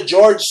 They're the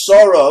George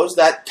Soros,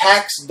 that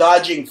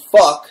tax-dodging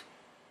fuck.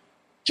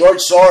 George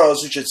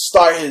Soros, who should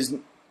start his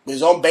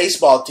own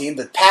baseball team,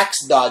 the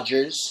Tax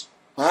Dodgers.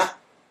 Huh?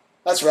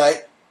 That's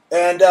right.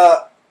 And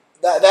that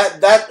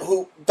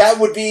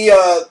would be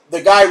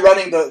the guy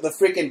running the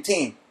freaking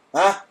team.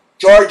 Huh?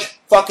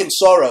 George fucking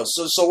Soros.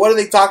 So what are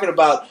they talking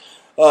about?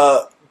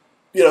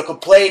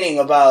 Complaining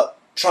about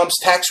Trump's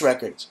tax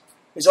records.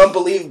 It's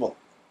unbelievable.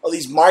 All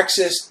these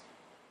Marxist,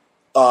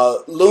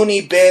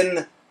 loony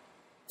bin,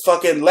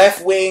 fucking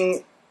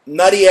left-wing,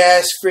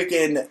 nutty-ass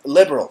freaking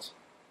liberals.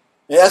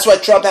 And that's why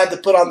Trump had to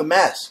put on the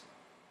mask.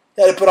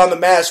 He had to put on the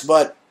mask,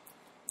 but,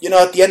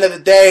 at the end of the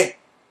day,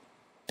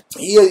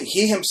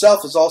 he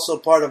himself is also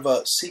part of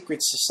a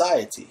secret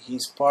society.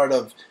 He's part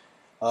of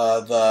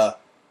the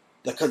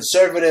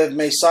conservative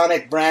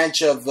Masonic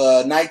branch of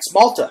the Knights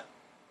Malta.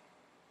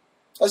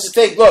 That's the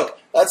thing. Look,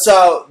 that's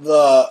how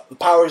the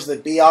powers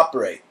that be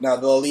operate. Now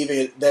they'll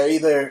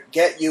either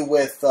get you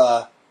with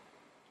the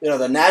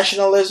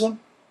nationalism,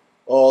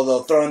 or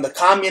they'll throw in the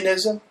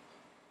communism.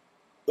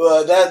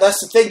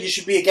 That's the thing. You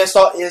should be against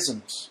all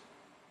isms.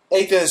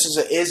 Anything that's just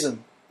an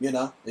ism,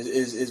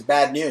 is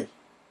bad news.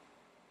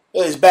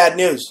 It's bad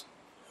news.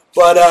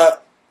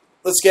 But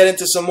let's get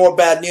into some more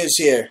bad news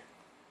here.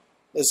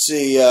 Let's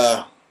see.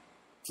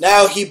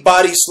 Now he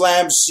body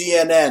slams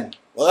CNN.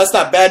 Well, that's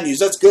not bad news.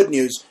 That's good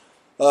news.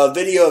 A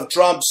video of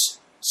Trump's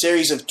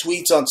series of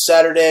tweets on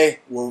Saturday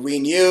were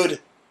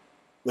renewed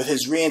with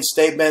his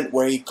reinstatement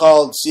where he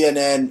called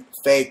CNN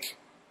fake.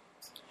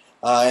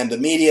 And the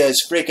media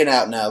is freaking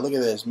out now. Look at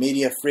this.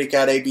 Media freak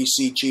out.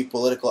 ABC chief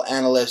political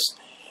analyst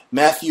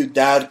Matthew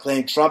Dowd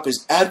claimed Trump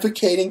is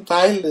advocating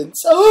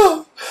violence.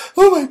 Oh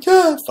my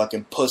God.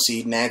 Fucking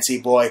pussy,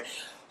 Nancy boy.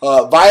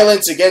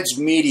 Violence against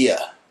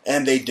media.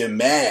 And they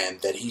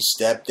demand that he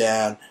step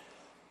down.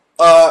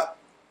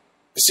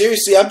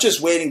 Seriously, I'm just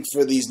waiting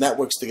for these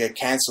networks to get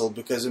canceled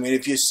because,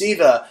 if you see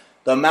the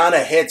amount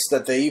of hits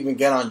that they even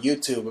get on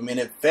YouTube,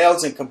 it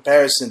fails in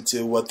comparison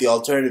to what the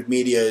alternative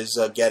media is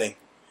getting.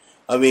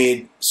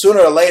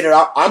 Sooner or later,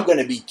 I'm going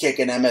to be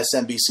kicking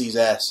MSNBC's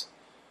ass.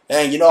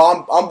 And,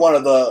 I'm one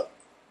of the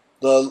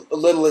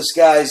littlest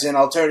guys in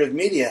alternative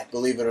media,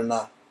 believe it or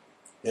not.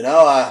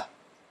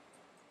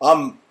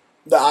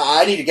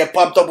 I need to get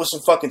pumped up with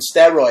some fucking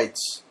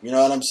steroids. You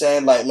know what I'm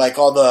saying? Like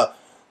all the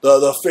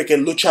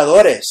freaking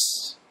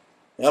luchadores.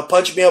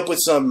 Punch me up with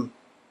some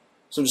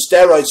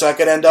steroids so I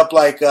could end up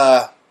like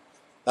that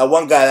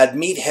one guy, that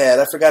meathead.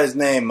 I forgot his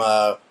name.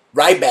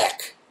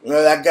 Ryback.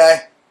 Remember that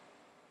guy?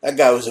 That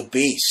guy was a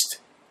beast.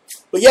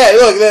 But yeah,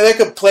 look, they're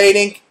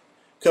complaining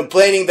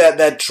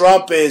that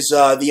Trump is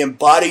the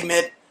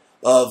embodiment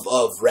of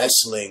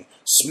wrestling.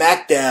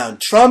 SmackDown.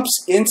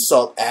 Trump's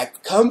insult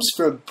act comes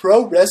from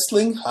pro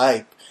wrestling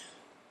hype.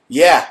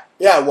 Yeah,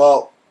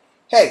 well,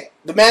 hey,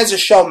 the man's a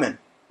showman,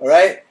 all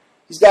right?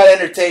 He's got to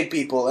entertain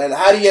people. And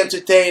how do you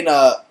entertain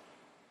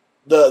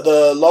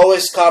the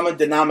lowest common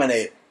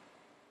denominator?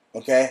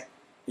 Okay?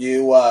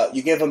 You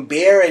give him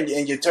beer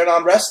and you turn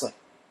on wrestling.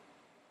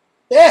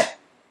 Yeah.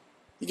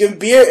 You give him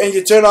beer and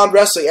you turn on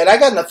wrestling. And I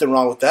got nothing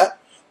wrong with that.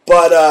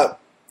 But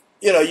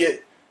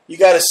you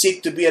got to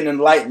seek to be an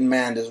enlightened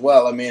man as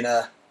well. I mean,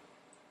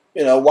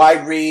 why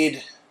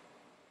read?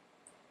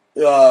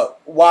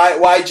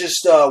 Why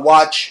just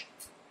watch,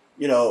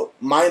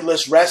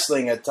 mindless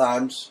wrestling at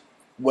times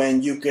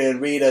when you can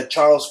read a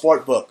Charles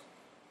Fort book,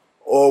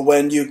 or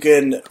when you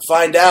can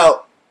find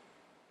out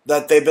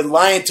that they've been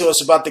lying to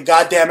us about the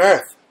goddamn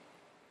Earth.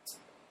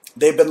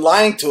 They've been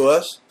lying to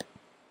us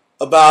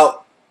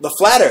about the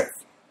flat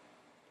Earth.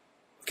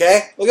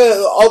 Okay, look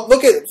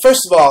at.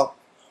 First of all,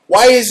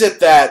 why is it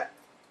that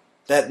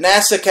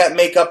NASA can't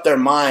make up their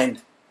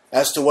mind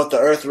as to what the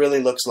Earth really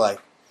looks like?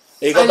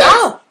 You go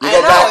back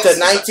to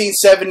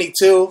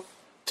 1972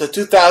 to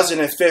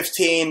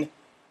 2015.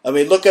 I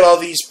mean, look at all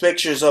these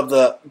pictures of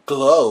the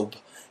globe.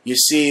 You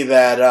see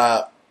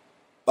that.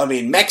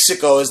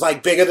 Mexico is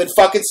like bigger than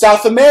fucking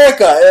South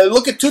America.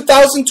 Look at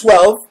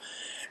 2012,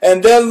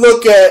 and then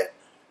look at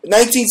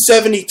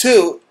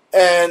 1972.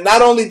 And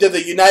not only did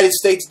the United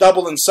States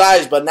double in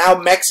size, but now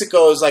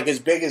Mexico is like as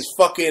big as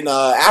fucking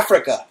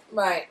Africa.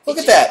 Right. Look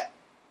at that.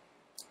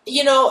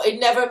 It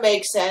never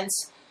makes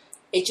sense.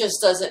 It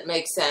just doesn't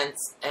make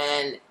sense.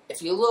 And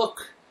if you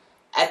look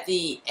at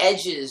the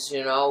edges,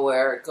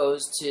 where it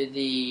goes to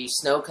the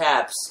snow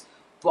caps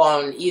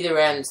on either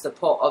ends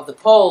of the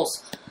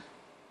poles,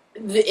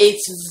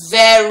 it's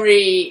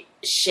very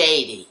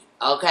shady,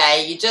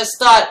 okay? You just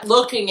start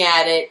looking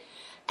at it,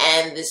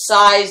 and the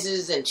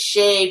sizes and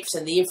shapes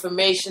and the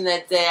information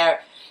that's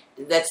there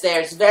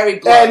is very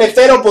blurry. And if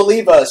they don't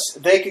believe us,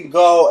 they can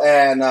go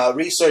and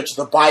research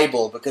the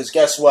Bible, because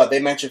guess what? They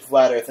mentioned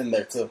flat Earth in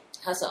there too.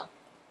 How so?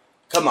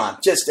 Come on,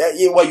 just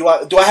you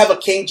want? Do I have a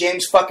King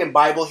James fucking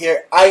Bible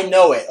here? I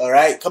know it. All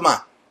right, come on,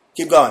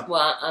 keep going.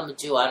 Well, I'm a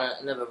Jew. I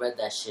never read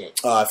that shit.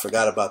 Oh, I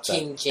forgot about that.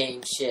 King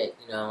James shit.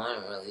 I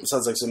don't really. It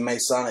sounds like some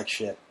Masonic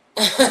shit.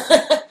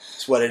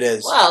 That's what it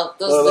is. Well,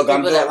 those are the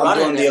people I'm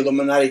doing the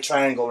Illuminati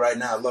triangle right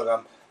now. Look,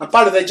 I'm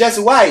part of the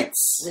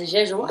Jesuits. The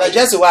Jesuits. The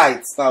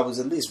Jesuits. I was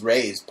at least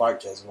raised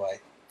part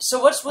Jesuit. So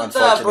what's with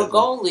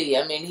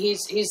Bergoli? I mean,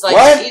 he's like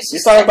what? You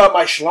talking about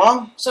my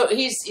schlong? So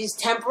he's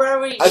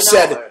temporary. I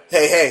said,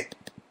 hey.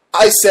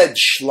 I said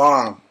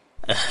schlong.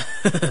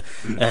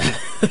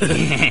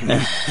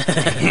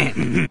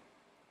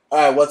 All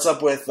right, what's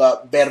up with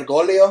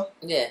Bergoglio?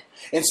 Yeah.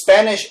 In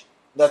Spanish,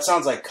 that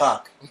sounds like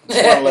cock.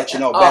 Just want to let you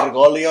know,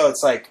 Bergoglio.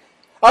 It's like,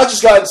 I'll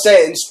just go ahead and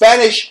say it. In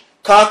Spanish,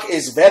 cock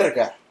is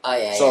verga. Oh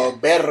yeah. So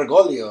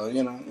Bergoglio,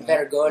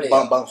 Bergoglio.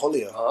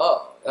 Bangolio.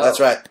 Oh. That's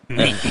right.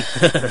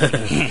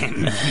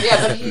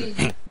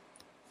 Yeah,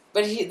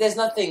 but there's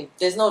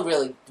no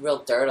real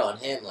dirt on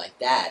him like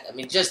that. I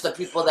mean, just the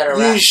people that are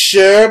around. You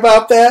sure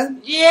about that?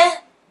 Yeah,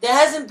 there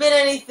hasn't been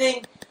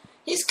anything.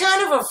 He's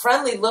kind of a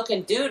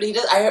friendly-looking dude. He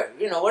does. I heard,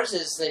 what is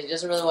this? He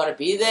doesn't really want to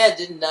be there.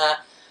 Didn't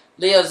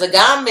Leo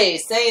Zagame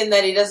saying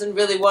that he doesn't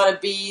really want to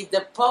be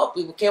the Pope?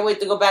 We can't wait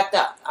to go back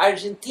to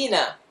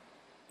Argentina.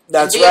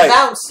 That's and right. Be a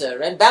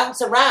bouncer and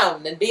bounce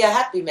around and be a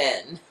happy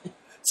man.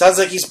 Sounds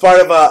like he's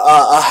part of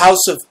a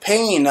House of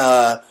Pain.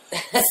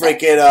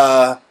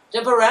 Freaking.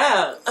 Jump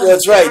around.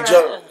 That's right.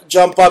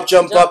 Jump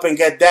up and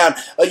get down.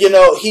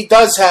 He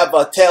does have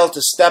a tail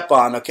to step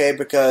on, okay?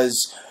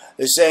 Because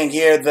they're saying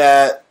here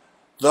that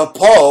the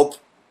Pope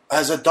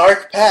has a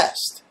dark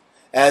past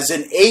as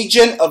an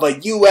agent of a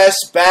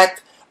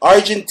U.S.-backed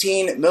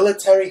Argentine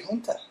military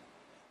junta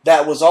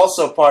that was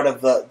also part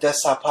of the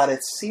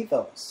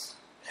Desaparecidos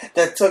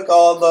that took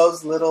all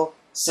those little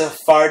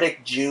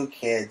Sephardic Jew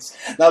kids.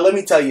 Now, let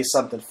me tell you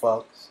something,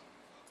 folks.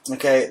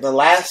 Okay, the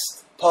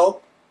last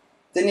Pope,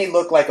 didn't he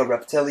look like a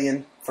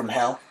reptilian from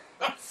hell?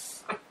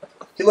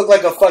 He looked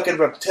like a fucking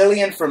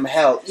reptilian from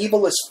hell.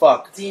 Evil as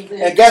fuck.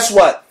 And guess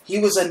what? He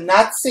was a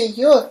Nazi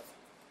youth.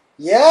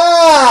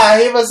 Yeah,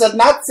 he was a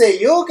Nazi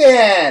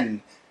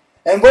Jugend.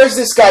 And where's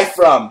this guy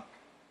from?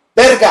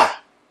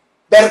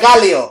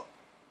 Bergoglio.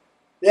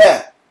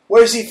 Yeah,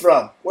 where's he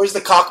from? Where's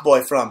the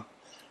cockboy from?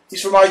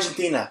 He's from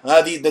Argentina.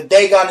 The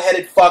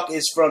Dagon-headed fuck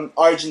is from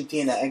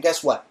Argentina. And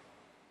guess what?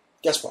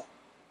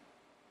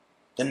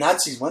 The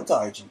Nazis went to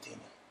Argentina.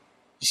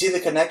 You see the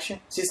connection?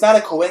 See, it's not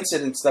a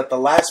coincidence that the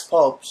last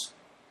popes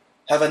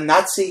have a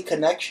Nazi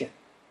connection.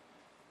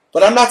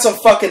 But I'm not some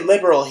fucking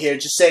liberal here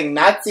just saying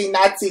Nazi.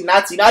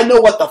 I know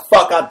what the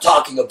fuck I'm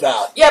talking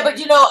about. Yeah, but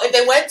if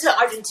they went to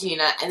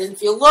Argentina, and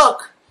if you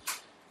look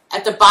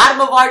at the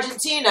bottom of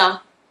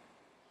Argentina,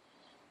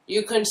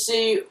 you can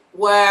see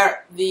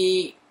where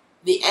the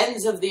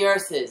ends of the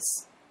earth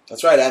is.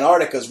 That's right,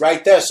 Antarctica's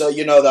right there. So,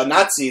 the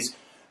Nazis,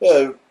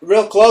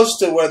 real close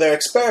to where their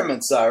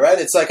experiments are, right?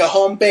 It's like a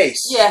home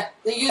base. Yeah.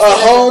 They used a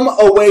home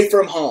away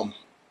from home.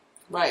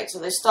 Right, so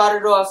they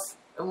started off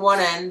at one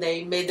end,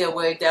 they made their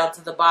way down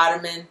to the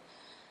bottom, and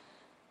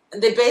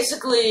they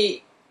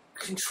basically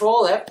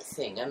control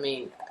everything. I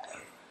mean,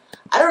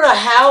 I don't know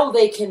how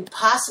they can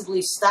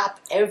possibly stop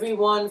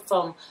everyone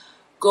from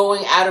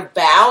going out of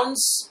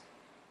bounds,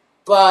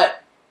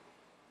 but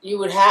you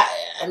would have,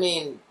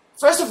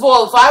 first of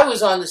all, if I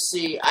was on the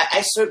sea,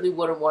 I certainly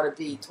wouldn't want to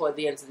be toward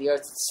the ends of the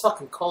earth. It's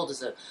fucking cold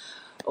as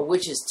a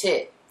witch's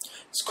tit.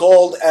 It's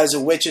cold as a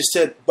witch's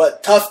tit,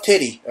 but tough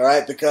titty, all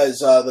right? Because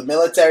the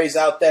military's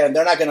out there, and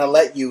they're not going to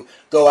let you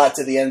go out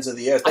to the ends of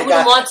the earth.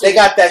 They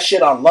got that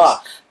shit on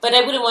lock. But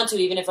I wouldn't want to,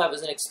 even if I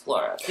was an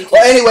explorer.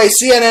 Well, anyway,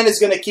 CNN is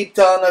going to keep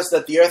telling us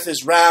that the earth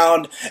is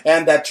round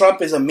and that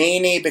Trump is a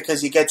meanie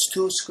because he gets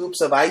 2 scoops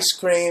of ice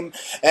cream,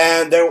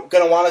 and they're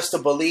going to want us to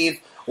believe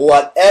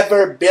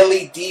whatever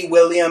Billy D.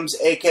 Williams,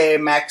 a.k.a.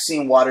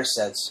 Maxine Waters,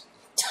 says.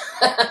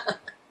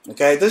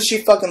 Okay, doesn't she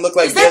fucking look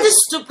like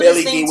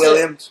Billy D.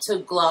 Williams? To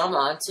glom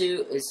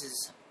onto is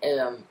his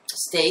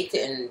steak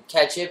and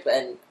ketchup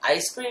and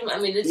ice cream. I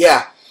mean,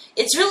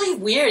 it's really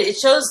weird. It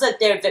shows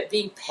that they're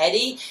being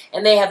petty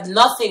and they have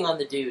nothing on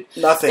the dude.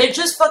 Nothing. They're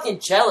just fucking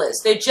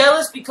jealous. They're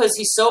jealous because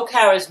he's so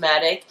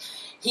charismatic.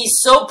 He's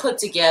so put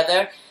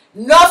together.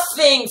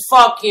 Nothing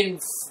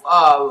fucking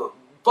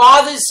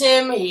bothers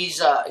him. He's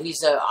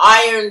a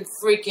iron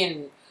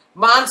freaking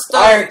monster.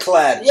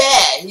 Ironclad.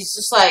 Yeah, he's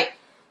just like,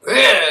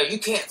 you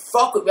can't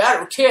fuck with me. I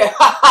don't care.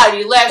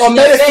 He laughs in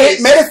your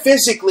face.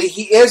 Metaphysically,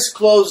 he is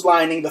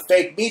clotheslining the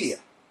fake media.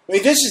 I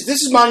mean, this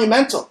is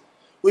monumental.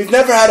 We've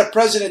never had a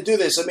president do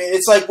this. I mean,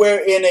 it's like we're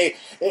in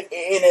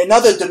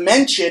another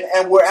dimension,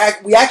 and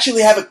we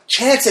actually have a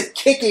chance at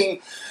kicking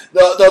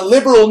the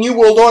liberal New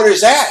World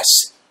Order's ass.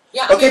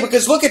 Yeah. Okay,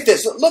 because look at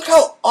this. Look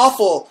how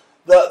awful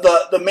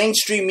the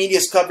mainstream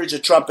media's coverage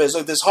of Trump is.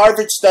 Look, this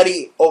Harvard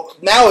study,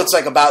 now it's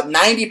like about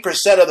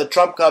 90% of the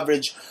Trump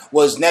coverage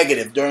was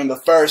negative during the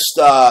first,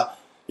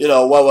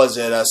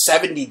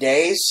 70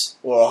 days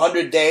or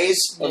 100 days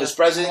of his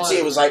presidency.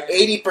 It was like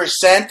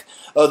 80%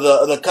 of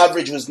the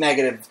coverage was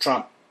negative of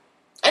Trump.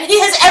 And he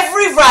has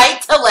every right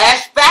to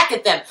lash back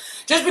at them.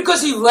 Just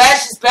because he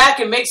lashes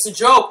back and makes a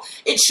joke,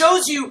 it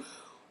shows you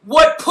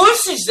what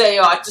pussies they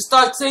are to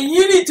start saying,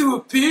 you need to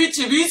impeach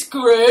him, he's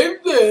crazy.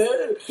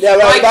 Yeah,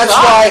 right.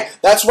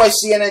 That's why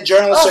CNN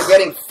journalists are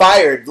getting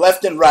fired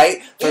left and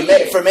right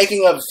for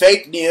making up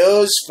fake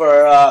news,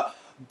 for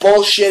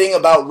bullshitting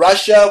about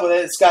Russia.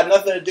 It's got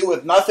nothing to do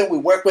with nothing. We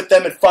work with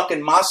them in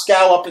fucking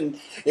Moscow, up in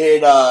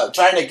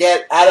trying to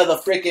get out of the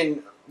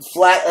freaking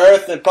flat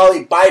Earth and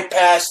probably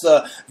bypass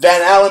the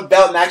Van Allen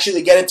belt and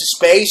actually get into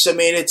space. I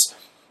mean,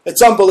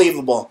 it's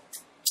unbelievable.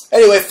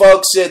 Anyway,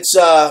 folks, it's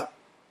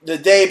the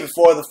day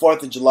before the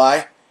 4th of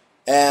July,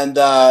 and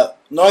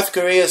North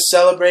Korea is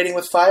celebrating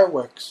with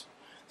fireworks.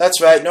 That's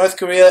right, North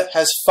Korea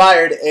has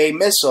fired a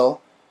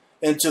missile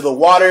into the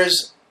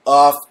waters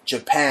of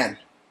Japan.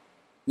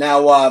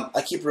 Now,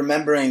 I keep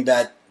remembering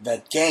that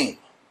game,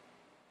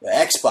 the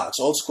Xbox,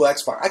 old school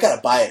Xbox. I gotta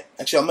buy it.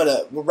 Actually,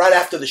 right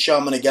after the show,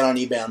 I'm gonna get on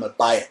eBay. I'm gonna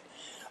buy it.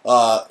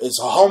 It's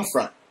a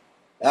Homefront.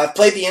 I've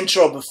played the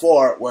intro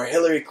before, where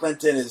Hillary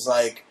Clinton is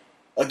like,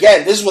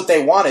 again, this is what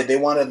they wanted. They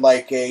wanted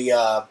like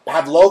a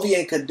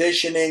Pavlovian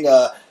conditioning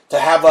to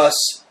have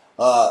us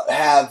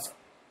have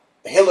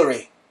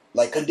Hillary,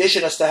 like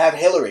condition us to have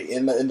Hillary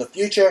in the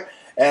future,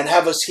 and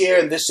have us here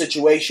in this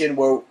situation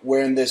where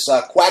we're in this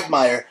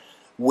quagmire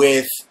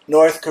with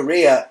North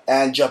Korea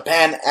and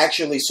Japan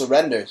actually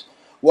surrenders.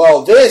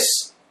 Well,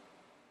 this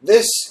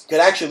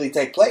could actually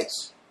take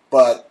place,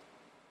 but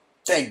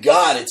thank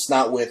God it's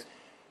not with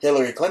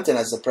Hillary Clinton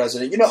as the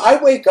president. You know,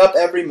 I wake up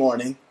every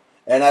morning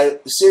and I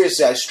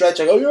stretch.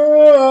 I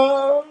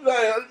go,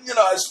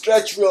 I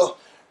stretch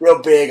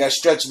real big. I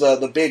stretch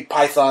the big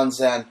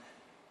pythons, and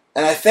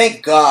I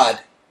thank God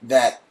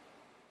that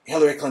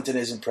Hillary Clinton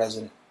isn't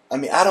president. I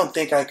mean, I don't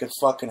think I could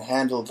fucking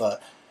handle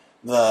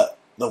the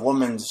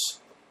woman's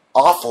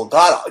awful,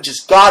 god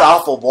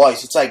awful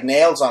voice. It's like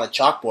nails on a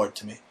chalkboard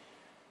to me.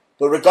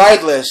 But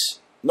regardless,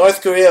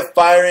 North Korea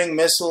firing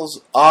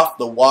missiles off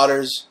the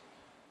waters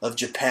of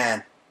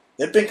Japan.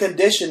 They've been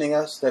conditioning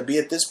us to be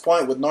at this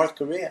point with North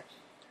Korea.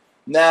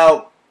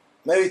 Now,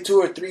 maybe 2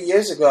 or 3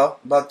 years ago,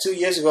 about 2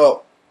 years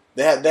ago,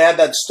 they had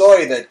that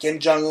story that Kim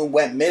Jong-un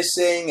went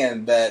missing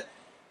and that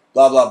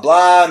blah, blah,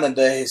 blah, and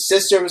that his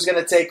sister was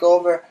going to take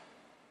over.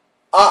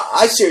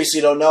 I seriously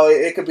don't know.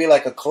 It could be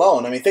like a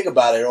clone. I mean, think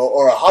about it,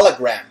 or a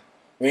hologram.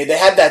 I mean, they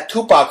had that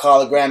Tupac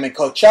hologram in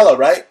Coachella,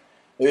 right?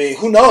 I mean,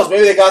 who knows?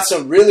 Maybe they got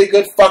some really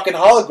good fucking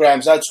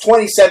holograms. Now, it's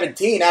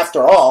 2017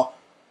 after all.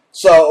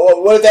 So,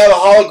 what if they have a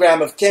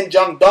hologram of Kim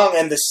Jong-un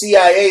and the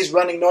CIA's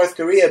running North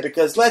Korea?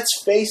 Because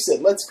let's face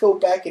it, let's go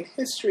back in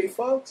history,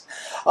 folks.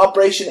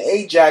 Operation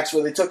Ajax,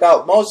 where they took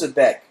out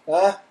Mossadegh,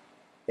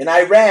 in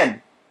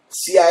Iran. The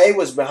CIA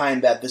was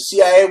behind that. The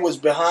CIA was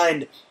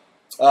behind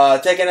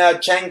taking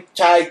out Chiang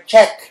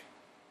Kai-shek.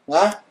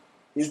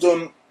 He was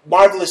doing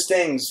marvelous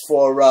things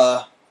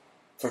for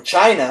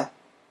China,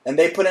 and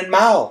they put in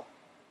Mao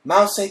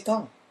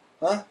Zedong.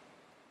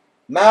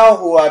 Mao,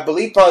 who I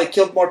believe probably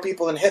killed more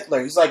people than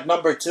Hitler. He's like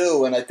number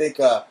 2, and I think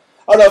I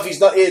don't know if he's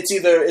not.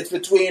 It's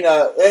between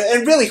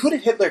and really, who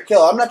did Hitler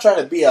kill? I'm not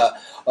trying to be a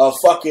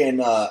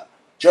fucking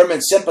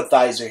German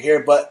sympathizer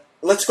here, but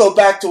let's go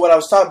back to what I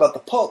was talking about. The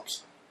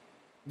popes,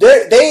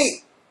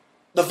 the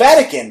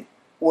Vatican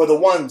were the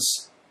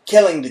ones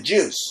killing the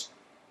Jews.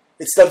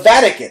 It's the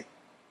Vatican.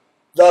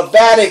 The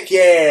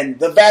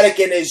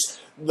Vatican is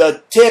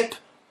the tip,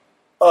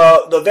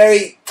 the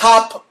very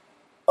top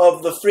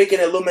of the freaking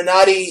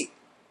Illuminati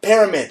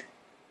pyramid.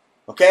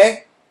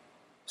 Okay?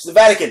 It's the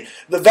Vatican.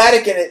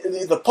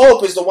 The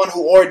Pope is the one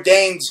who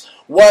ordains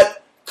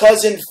what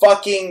cousin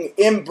fucking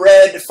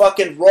inbred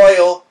fucking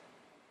royal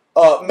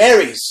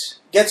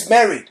gets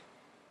married.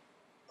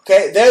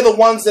 Okay? They're the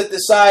ones that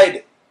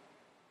decide,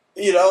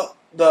 the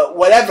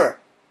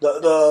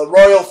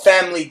royal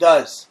family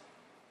does.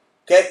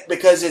 Okay?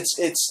 Because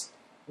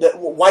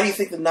why do you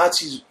think the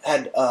Nazis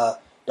had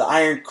the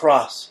Iron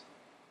Cross?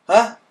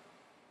 Huh?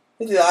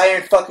 The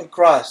Iron fucking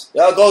Cross.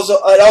 It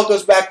all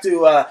goes back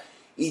to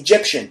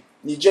Egyptian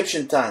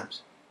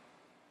times.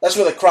 That's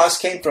where the cross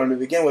came from to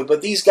begin with.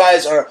 But these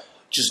guys are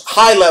just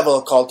high-level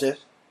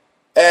occultists.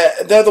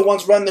 They're the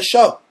ones running the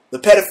show. The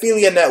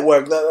pedophilia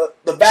network.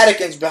 The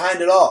Vatican's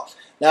behind it all.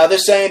 Now, they're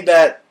saying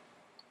that,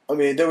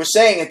 they were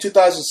saying in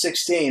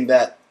 2016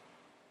 that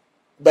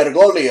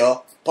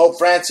Bergoglio, Pope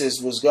Francis,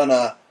 was going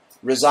to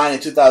resign in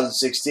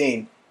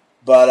 2016.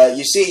 But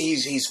you see,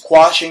 he's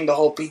quashing the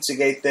whole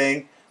Pizzagate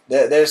thing.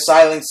 They're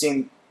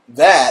silencing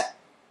that.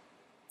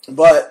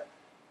 But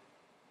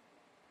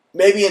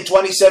maybe in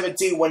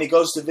 2017, when he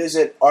goes to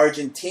visit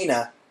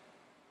Argentina,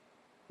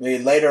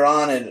 maybe later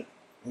on, and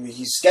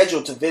he's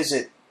scheduled to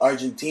visit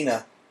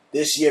Argentina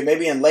this year,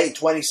 maybe in late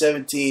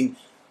 2017,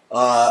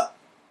 the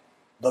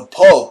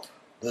Pope,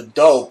 the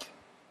dope,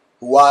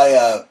 who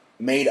I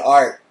made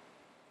art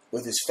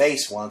with his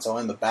face once. I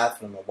went in the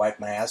bathroom and wiped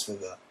my ass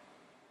with a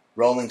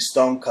Rolling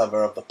Stone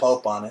cover of the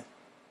Pope on it.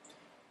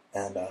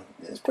 And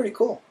it's pretty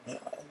cool.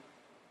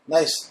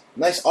 Nice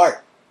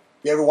art.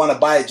 If you ever want to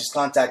buy it, just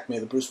contact me,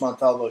 the Bruce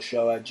Montalvo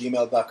Show at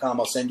gmail.com.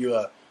 I'll send you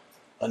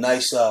a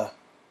nice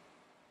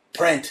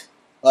print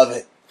of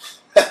it.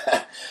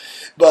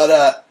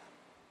 But,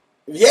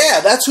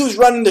 yeah, that's who's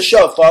running the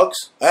show,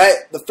 folks. All right?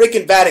 The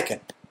freaking Vatican.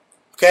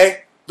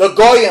 Okay? The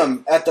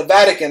Goyim at the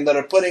Vatican that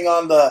are putting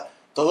on the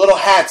little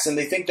hats and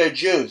they think they're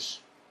Jews.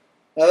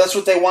 Now, that's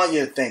what they want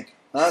you to think.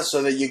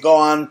 So that you go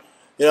on,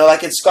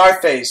 like in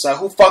Scarface.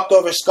 Who fucked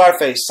over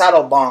Scarface?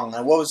 Saddlebong.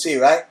 And what was he,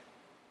 right?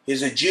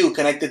 He's a Jew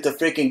connected to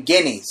freaking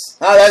Guineas.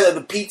 That's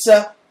the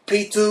pizza.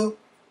 P2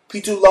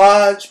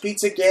 Lodge.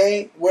 Pizza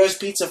Gay. Where's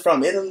pizza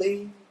from?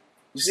 Italy.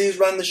 You see who's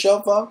running the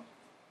show, folks?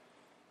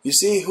 You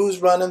see who's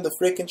running the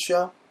freaking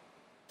show?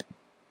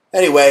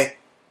 Anyway,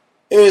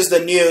 here's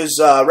the news.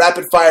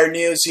 Rapid fire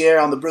news here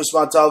on the Bruce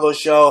Montalvo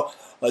Show.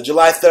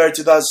 July 3rd,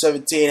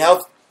 2017.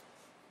 Health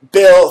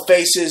bill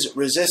faces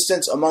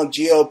resistance among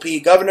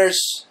GOP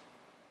governors.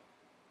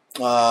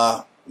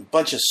 A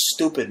bunch of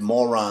stupid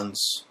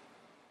morons.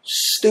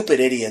 Stupid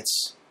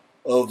idiots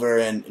over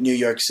in New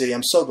York City.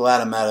 I'm so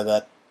glad I'm out of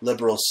that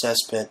liberal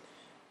cesspit.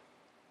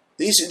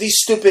 These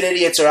stupid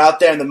idiots are out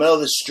there in the middle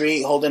of the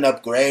street holding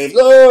up graves.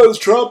 Oh,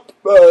 Trump,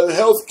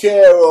 health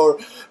care or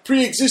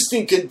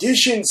pre-existing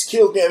conditions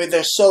killed me.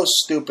 They're so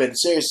stupid.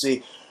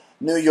 Seriously,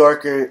 New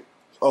Yorker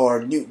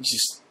or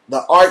just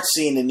the art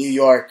scene in New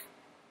York.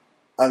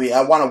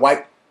 I want to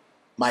wipe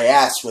my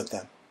ass with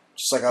them.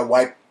 Just like I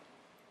wipe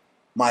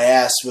my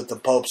ass with the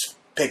Pope's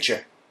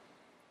picture.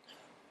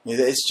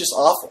 It's just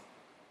awful.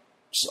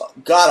 Just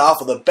god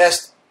awful. The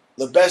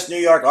best New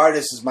York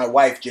artist is my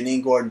wife,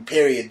 Janine Gordon,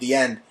 period, the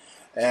end.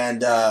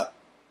 And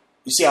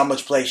you see how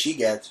much play she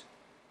gets.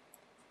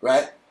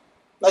 Right?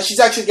 Now, she's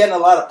actually getting a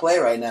lot of play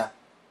right now.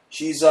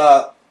 She's,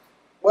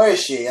 where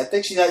is she? I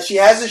think she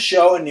has a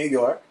show in New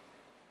York.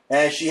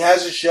 And she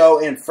has a show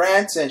in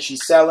France, and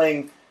she's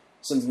selling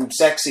some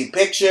sexy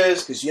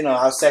pictures, because you know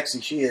how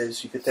sexy she is.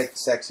 She could take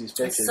the sexiest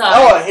pictures. Sorry.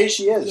 Oh, and here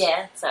she is.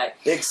 Yeah, sorry.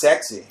 Big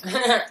sexy.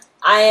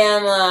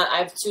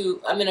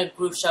 I'm in a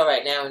group show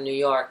right now in New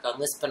York on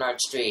Lispenard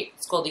Street.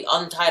 It's called The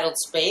Untitled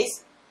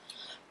Space.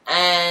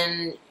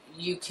 And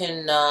you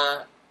can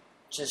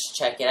just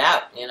check it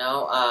out,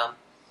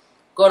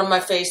 Go to my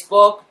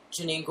Facebook,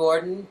 Janine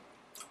Gordon.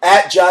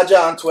 At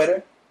Jaja on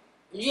Twitter.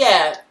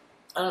 Yeah.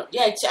 I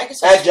can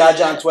say At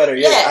Jaja on Twitter.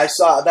 Yeah. I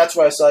saw. That's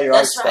where I saw your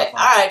art stuff. That's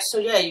right. All right. So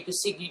yeah, you can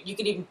see. You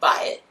can even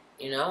buy it.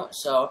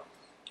 So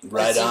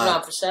right it's on. even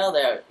on for sale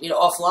there.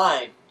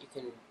 Offline. You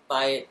can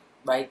buy it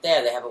right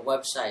there. They have a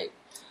website.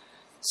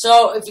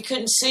 So if you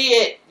couldn't see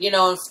it, in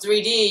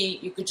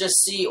 3D, you could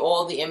just see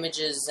all the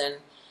images, and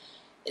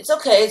it's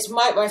okay. It's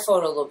my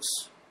photo looks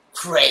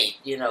great,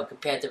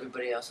 compared to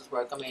everybody else's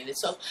work.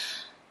 It's so.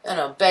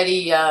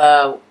 Betty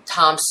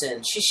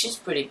Thompson. She's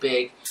pretty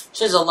big.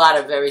 She has a lot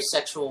of very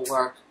sexual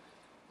work,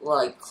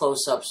 like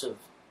close-ups of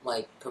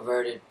like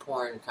perverted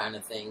porn kind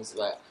of things.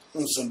 But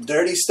some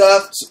dirty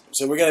stuff.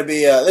 So we're gonna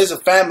be. This is a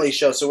family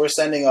show, so we're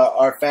sending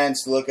our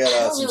fans to look at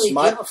some really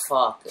smut. Give a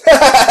fuck.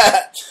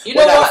 You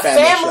We're know not what? a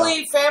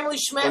Family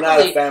We're not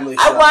a schmemily. family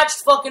I show. watched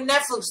fucking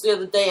Netflix the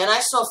other day, and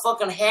I saw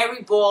fucking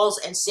hairy balls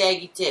and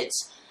saggy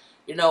tits.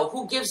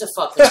 Who gives a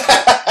fucking shit?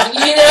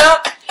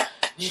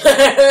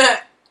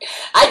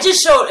 I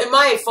just showed, in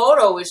my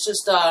photo, it's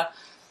just,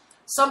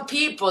 some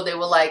people, they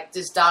were like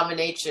this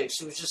dominatrix.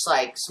 She was just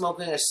like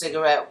smoking a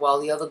cigarette while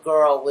the other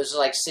girl was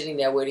like sitting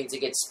there waiting to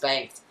get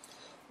spanked.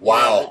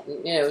 Wow.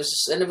 It was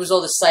just, and it was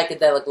all the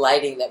psychedelic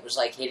lighting that was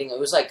like hitting. It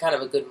was like kind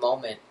of a good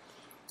moment.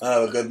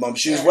 A good moment.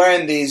 She was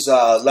wearing these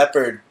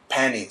leopard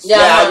Pennies. Yeah,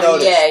 I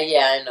noticed.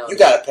 Yeah, I know. You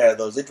got a pair of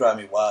those. They drive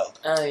me wild.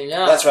 I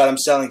know. That's right. I'm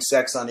selling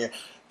sex on here.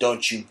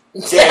 Don't you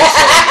dare say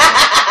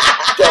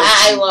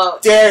anything. Don't you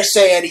dare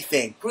say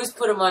anything. Bruce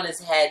put them on his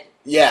head.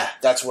 Yeah,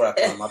 that's where I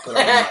put them. I put them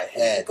on my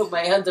head. Put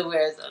my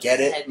underwears on Get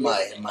his it? head.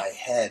 My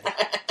head.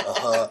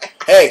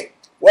 Hey,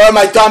 where are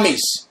my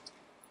dummies?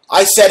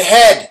 I said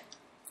head.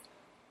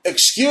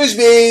 Excuse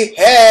me,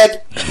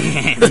 head.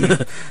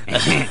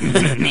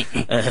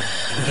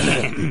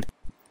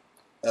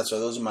 That's right.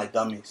 Those are my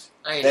dummies.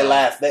 They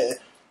laugh. I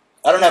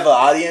don't have an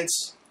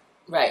audience.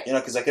 Right. You know,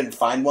 because I couldn't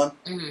find one.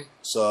 Mm-hmm.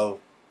 So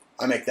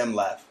I make them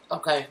laugh.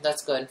 Okay,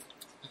 that's good.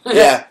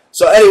 Yeah.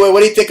 So anyway, what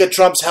do you think of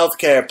Trump's health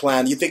care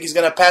plan? You think he's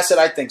going to pass it?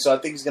 I think so. I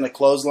think he's going to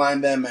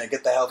clothesline them and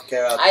get the health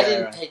care out there. I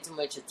didn't pay too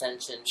much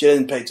attention. She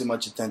didn't pay too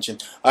much attention.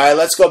 All right,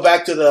 let's go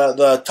back to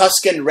the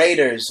Tuscan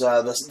Raiders,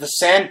 the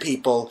Sand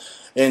People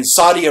in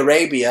Saudi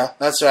Arabia.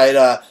 That's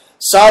right.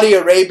 Saudi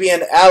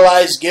Arabian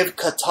allies give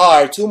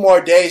Qatar 2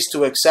 more days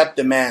to accept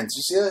demands.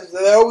 You see,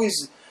 they're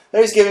always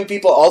giving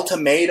people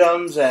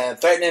ultimatums and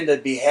threatening to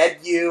behead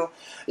you.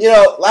 You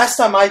know, last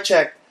time I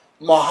checked,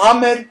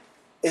 Mohammed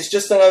is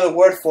just another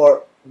word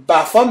for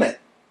Baphomet.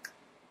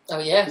 Oh,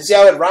 yeah? You see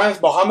how it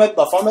rhymes? Mohammed,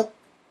 Baphomet?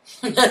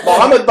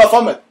 Mohammed,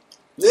 Baphomet.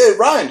 It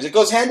rhymes. It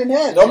goes hand in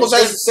hand. It almost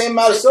has the same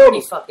amount of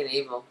syllables. They're pretty fucking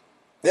evil.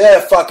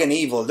 They're fucking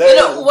evil. They're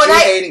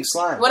Jew-hating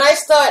slime. When I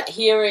start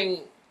hearing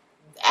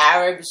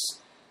Arabs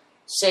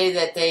say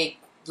that they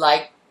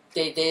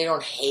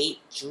don't hate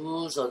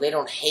Jews or they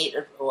don't hate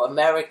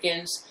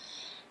Americans,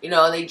 you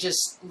know, they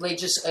just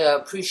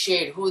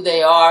appreciate who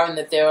they are and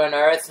that they're on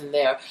Earth and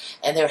they're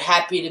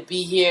happy to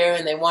be here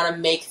and they want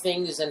to make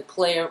things and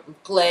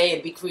play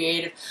and be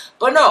creative.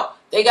 But no,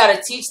 they got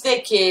to teach their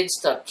kids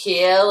to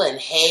kill and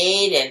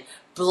hate and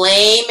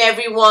blame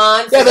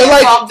everyone for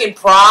their fucking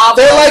problems.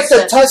 They're like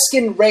the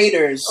Tuscan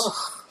Raiders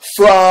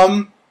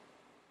from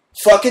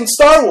fucking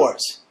Star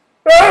Wars.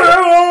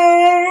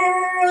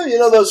 You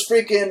know those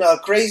freaking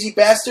crazy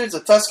bastards,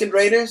 the Tuscan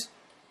Raiders?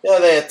 You know,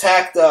 they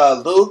attacked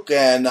Luke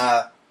and,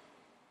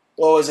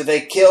 what was it,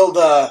 they killed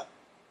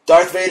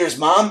Darth Vader's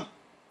mom?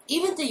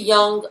 Even the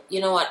young, you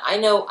know what, I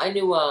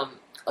knew a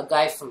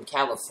guy from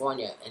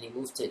California and he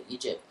moved to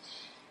Egypt.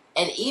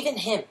 And even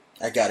him.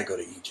 I gotta go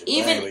to Egypt.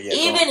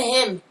 Even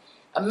him,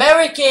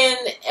 American,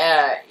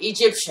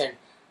 Egyptian,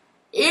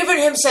 even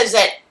him says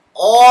that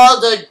all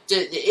the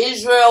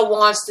Israel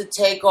wants to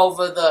take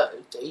over the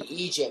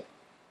Egypt.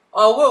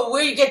 Oh,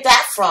 where you get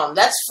that from?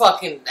 That's a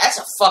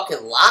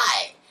fucking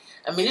lie.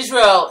 I mean,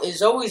 Israel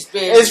has always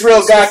been...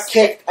 Israel got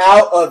kicked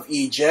out of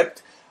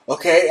Egypt,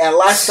 okay? And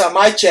last time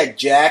I checked,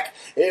 Jack,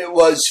 it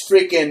was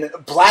freaking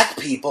black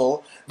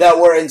people that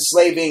were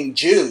enslaving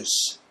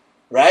Jews,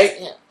 right?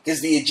 Yeah.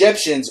 Because the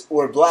Egyptians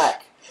were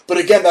black. But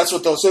again, that's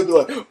what they'll say.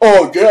 They're like,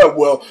 oh, yeah,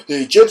 well, the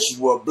Egyptians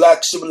were a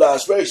black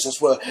civilized race. That's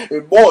why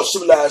they're more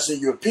civilized than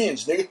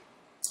Europeans, nigga.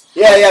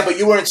 Yeah, but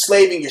you were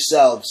enslaving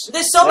yourselves.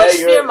 There's so much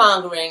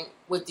fear-mongering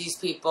with these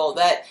people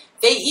that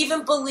they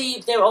even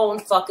believe their own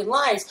fucking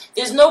lies.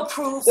 There's no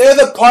proof. They're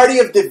the party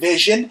of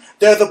division.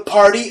 They're the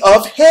party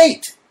of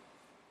hate.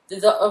 They're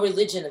a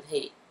religion of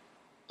hate.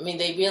 I mean,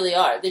 they really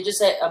are. They're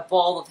just a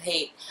ball of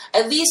hate.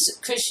 At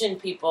least Christian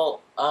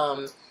people...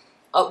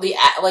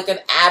 like an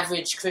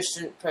average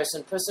Christian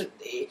person,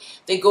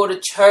 they go to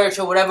church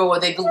or whatever, where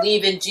they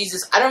believe in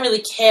Jesus. I don't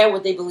really care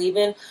what they believe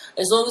in,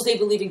 as long as they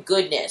believe in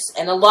goodness.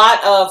 And a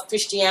lot of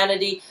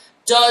Christianity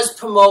does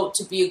promote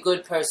to be a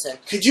good person.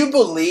 Could you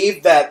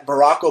believe that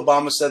Barack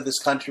Obama said this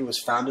country was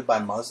founded by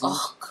Muslims?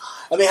 Oh, God.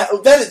 I mean,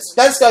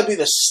 that's got to be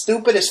the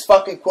stupidest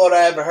fucking quote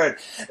I ever heard.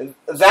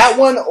 That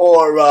one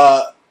or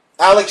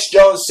Alex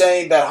Jones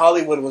saying that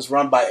Hollywood was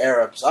run by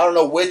Arabs. I don't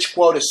know which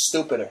quote is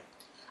stupider.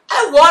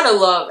 I want to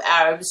love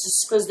Arabs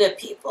just because they're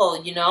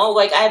people, you know?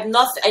 Like, growing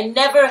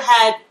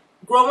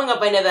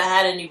up, I never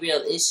had any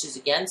real issues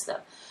against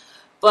them.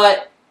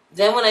 But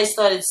then when I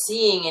started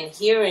seeing and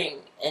hearing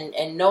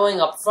and knowing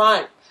up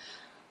front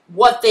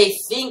what they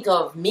think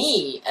of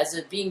me as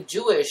being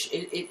Jewish,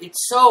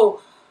 it's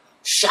so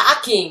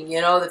shocking,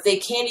 you know, that they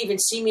can't even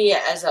see me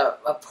as a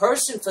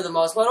person for the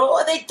most part.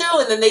 Oh, they do,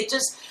 and then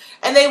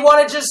they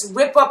want to just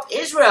rip up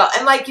Israel.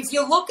 And like, if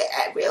you look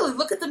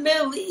at the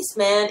Middle East,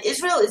 man,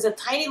 Israel is a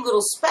tiny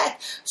little speck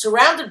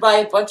surrounded by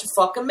a bunch of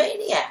fucking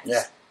maniacs.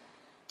 Yeah.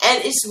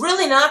 And it's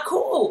really not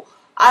cool.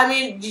 I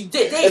mean,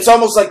 it's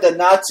almost like the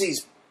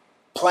Nazis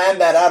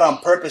planned that out on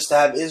purpose to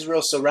have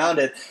Israel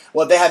surrounded.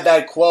 Well, they had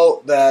that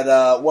quote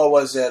that, what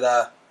was it?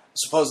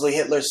 Supposedly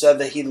Hitler said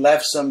that he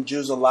left some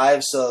Jews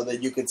alive so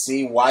that you could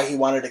see why he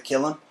wanted to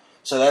kill them.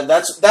 So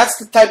that's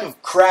the type of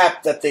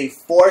crap that they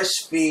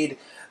force feed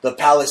the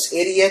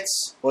Palestinians,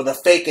 or the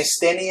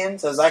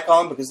Fakistinians, as I call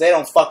them, because they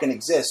don't fucking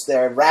exist.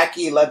 They're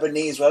Iraqi,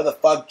 Lebanese, whatever the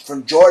fuck,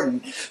 from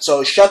Jordan.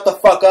 So shut the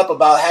fuck up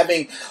about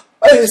having,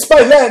 hey, it's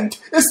my land,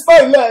 it's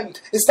my land.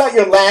 It's not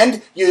your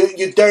land,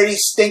 you dirty,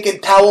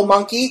 stinking towel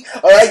monkey.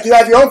 Alright, you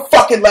have your own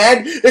fucking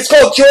land. It's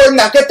called Jordan.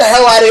 Now get the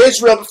hell out of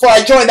Israel before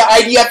I join the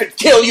IDF and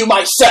kill you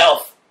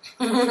myself.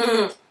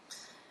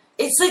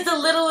 It's like the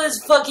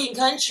littlest fucking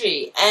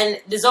country,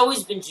 and there's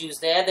always been Jews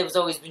there. There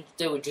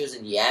were Jews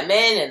in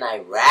Yemen and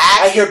Iraq.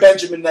 I hear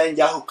Benjamin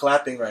Netanyahu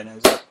clapping right now.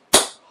 He's like,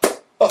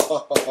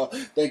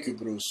 thank you,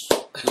 Bruce.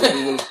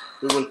 We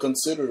will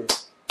consider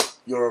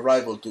your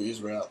arrival to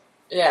Israel.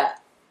 Yeah.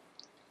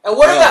 And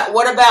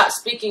what about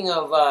speaking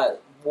of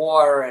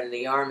war and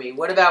the army?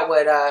 What about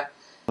what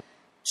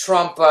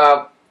Trump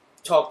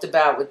talked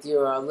about with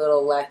your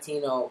little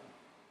Latino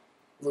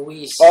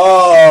Luis?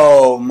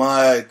 Oh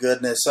my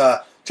goodness!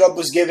 Trump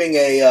was giving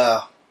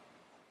a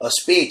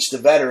speech to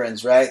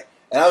veterans, right?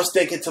 And I was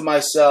thinking to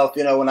myself,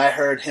 when I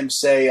heard him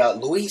say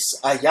Luis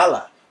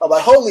Ayala, I'm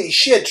like, holy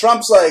shit!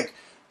 Trump's like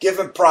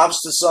giving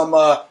props to some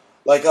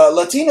like a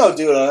Latino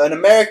dude, an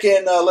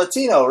American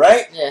Latino,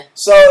 right? Yeah.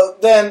 So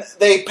then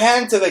they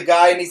pan to the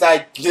guy, and he's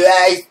like,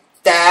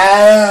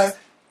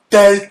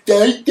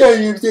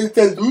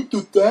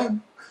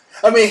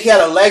 I mean, he had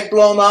a leg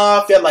blown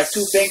off. He had like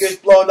 2 fingers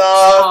blown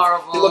off.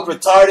 Horrible. He looked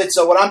retarded.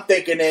 So what I'm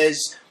thinking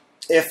is,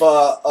 if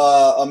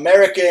a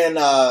American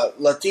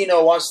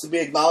Latino wants to be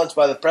acknowledged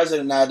by the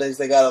president nowadays,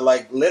 they gotta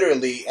like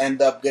literally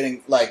end up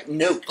getting like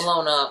nuked,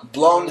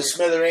 blown to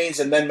smithereens,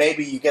 and then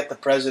maybe you get the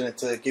president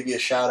to give you a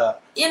shout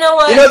out. You know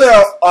what? You know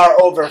there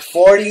are over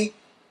 40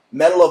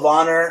 Medal of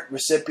Honor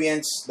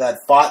recipients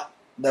that fought.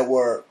 That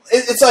were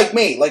it's like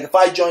me. Like if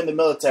I joined the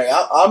military,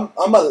 I'm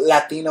a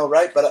Latino,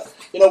 right? But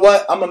you know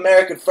what? I'm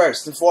American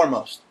first and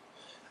foremost.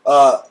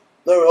 There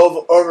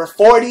were over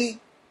 40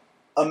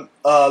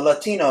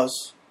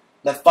 Latinos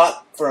that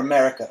fought for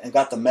America and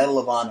got the Medal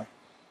of Honor.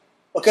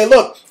 Okay,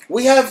 look,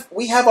 we have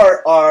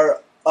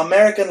our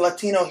American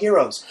Latino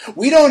heroes.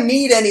 We don't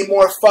need any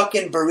more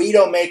fucking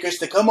burrito makers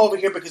to come over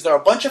here because they're a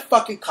bunch of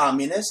fucking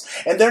communists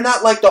and they're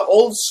not like the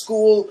old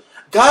school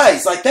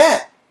guys like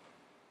that.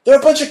 They're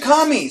a bunch of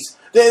commies.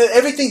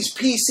 Everything's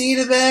PC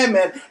to them,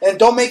 and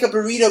don't make a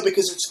burrito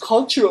because it's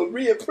cultural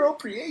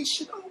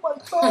reappropriation. Oh my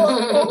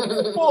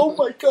god! Oh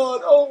my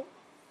god! Oh,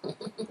 I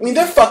mean,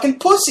 they're fucking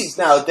pussies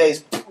nowadays.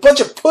 Bunch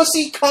of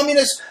pussy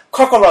communist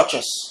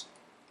cockroaches.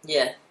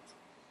 Yeah.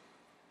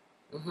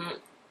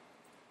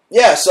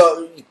 Yeah.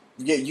 So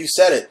you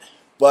said it,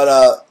 but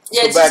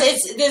yeah,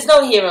 there's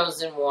no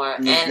heroes in war,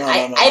 and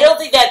I don't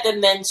think that the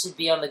men should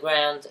be on the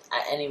ground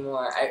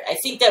anymore. I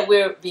think that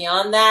we're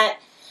beyond that.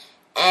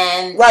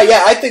 And right,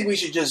 yeah, I think we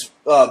should just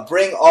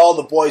bring all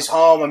the boys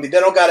home. I mean, they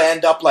don't got to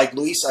end up like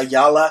Luis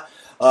Ayala.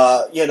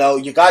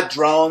 You got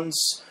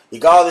drones, you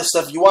got all this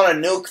stuff. You want to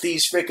nuke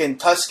these freaking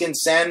Tuscan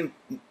sand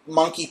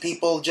monkey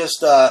people, just,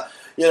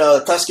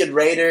 Tuscan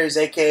Raiders,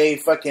 a.k.a.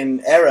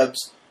 fucking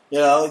Arabs,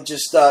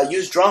 just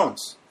use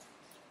drones.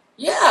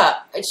 Yeah,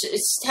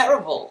 it's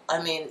terrible.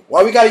 I mean...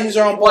 Why we got to use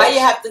our own boys? Why you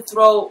have to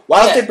throw...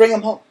 Why don't they bring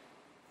them home?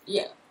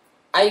 Yeah,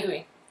 I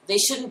agree. They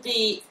shouldn't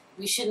be...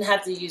 We shouldn't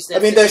have to use that. I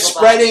mean, they're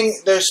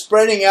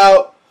spreading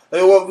out. I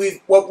mean,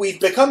 what we've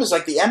become is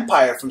like the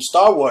Empire from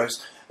Star Wars.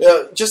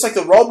 Just like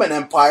the Roman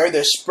Empire,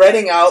 they're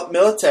spreading out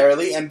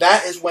militarily, and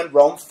that is when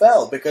Rome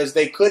fell because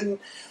they couldn't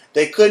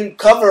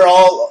cover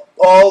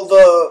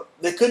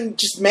they couldn't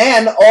just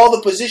man all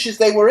the positions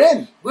they were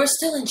in. We're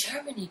still in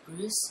Germany,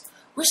 Bruce.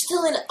 We're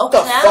still in Okinawa. What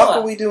the fuck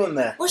are we doing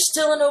there? We're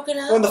still in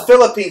Okinawa. We're in the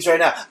Philippines right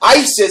now.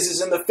 ISIS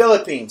is in the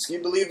Philippines. Can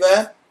you believe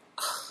that?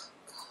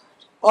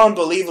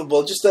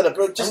 Unbelievable. Just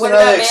another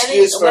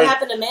excuse for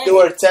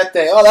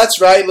Duertete. Oh,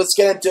 that's right. Let's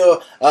get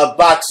into a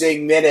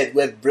boxing minute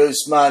with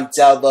Bruce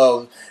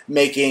Montalvo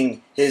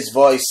making his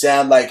voice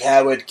sound like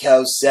Howard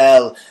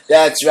Cosell.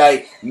 That's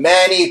right.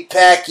 Manny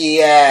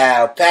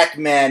Pacquiao.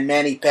 Pac-Man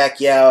Manny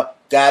Pacquiao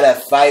got a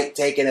fight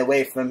taken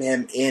away from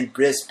him in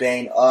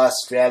Brisbane,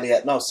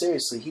 Australia. No,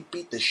 seriously. He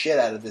beat the shit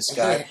out of this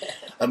guy.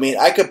 I mean,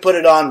 I could put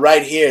it on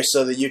right here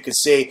so that you can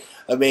see.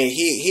 I mean,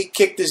 he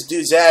kicked this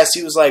dude's ass.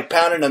 He was like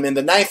pounding him in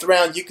the 9th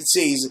round. You can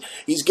see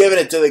he's giving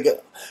it to the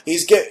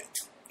he's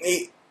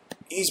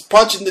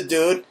punching the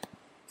dude.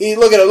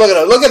 Look at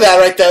that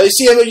right there. You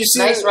see him? You see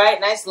nice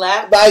right, nice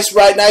left. Nice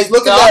right, nice.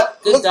 Look at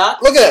that. Good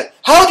duck. Look at it.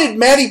 How did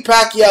Manny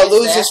Pacquiao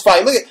lose this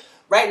fight? Look at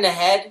right in the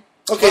head.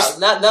 Okay,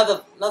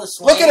 another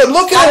swing. Look at him.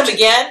 Look at him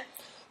again.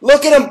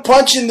 Look at him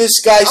punching this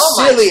guy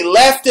silly,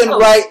 left and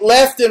right,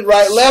 left and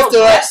right, left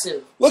and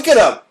right. Look at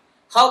him.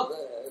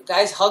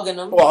 Guy's hugging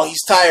him. Well,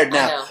 he's tired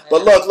now. I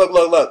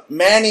know. Look.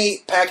 Manny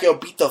Pacquiao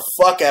beat the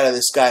fuck out of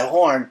this guy,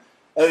 Horn.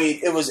 I mean,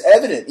 it was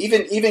evident.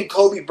 Even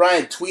Kobe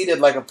Bryant tweeted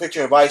like a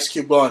picture of Ice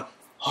Cube going,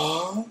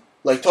 huh?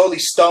 Like totally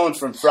stoned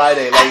from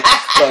Friday. Like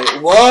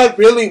what?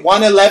 Really?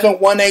 111,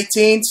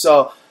 118?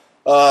 So,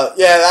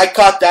 yeah, I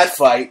caught that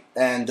fight.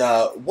 And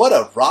what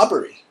a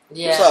robbery.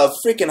 Yeah. It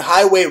was a freaking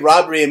highway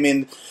robbery. I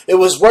mean, it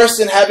was worse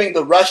than having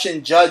the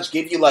Russian judge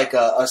give you like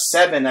a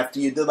 7 after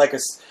you did like a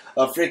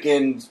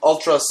freaking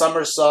ultra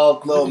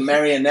somersault, little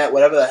marionette,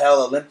 whatever the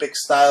hell, Olympic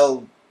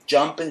style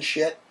jump and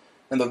shit.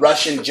 And the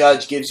Russian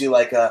judge gives you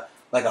like a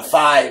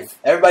 5.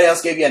 Everybody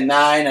else gave you a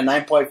 9, a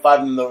 9.5,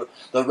 and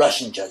the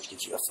Russian judge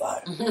gives you a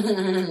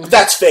 5. But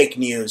that's fake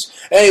news.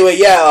 Anyway,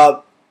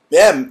 yeah,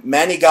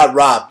 Manny got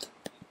robbed.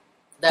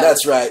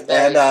 That's right.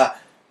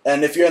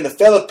 And if you're in the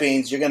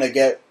Philippines, you're gonna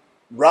get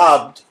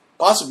robbed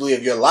possibly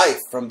of your life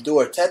from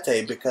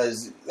Duarte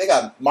because they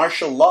got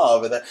martial law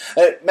over there.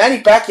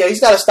 Manny Pacquiao,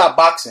 he's got to stop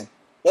boxing.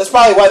 That's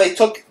probably why they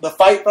took the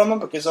fight from him,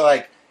 because they're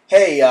like,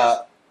 hey,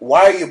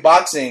 why are you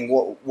boxing?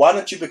 Why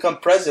don't you become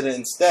president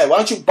instead? Why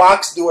don't you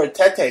box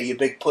Duarte, you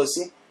big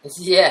pussy?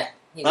 Yeah.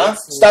 Huh?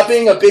 Stop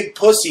being a big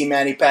pussy,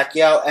 Manny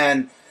Pacquiao,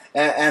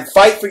 and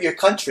fight for your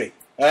country,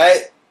 all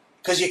right?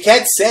 Because you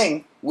can't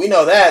sing. We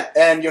know that.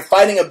 And your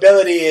fighting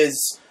ability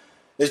is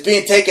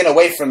being taken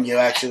away from you,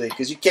 actually,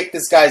 because you kicked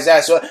this guy's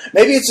ass. So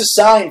maybe it's a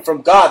sign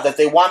from God that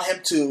they want him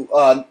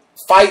to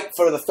fight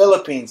for the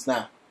Philippines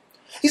now.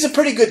 He's a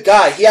pretty good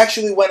guy. He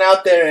actually went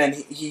out there and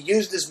he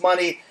used his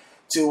money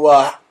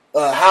to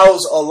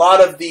house a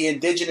lot of the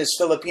indigenous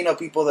Filipino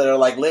people that are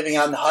like living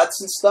out in huts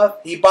and stuff.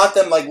 He bought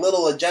them like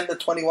little Agenda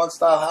 21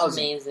 style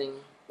housing. Amazing.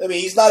 I mean,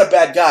 he's not a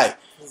bad guy.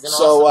 He's an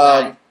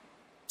awesome guy.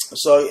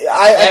 So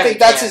I think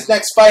that's his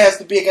next fight has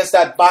to be against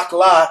that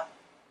Bakla.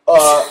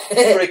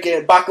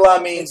 Freaking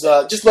Bakla means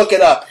just look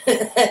it up. All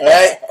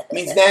right, it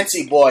means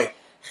Nancy boy.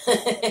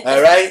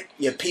 All right,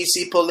 you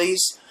PC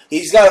police.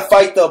 He's got to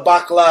fight the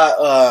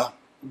Bakla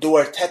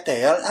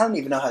Duarte. I don't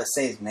even know how to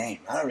say his name.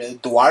 I don't really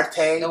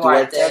Duarte.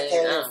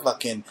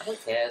 Fucking. Who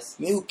cares?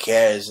 Who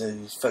cares?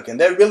 Fucking.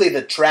 They're really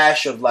the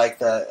trash of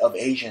of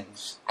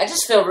Asians. I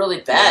just feel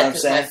really bad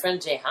because my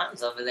friend Jay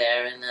Han's over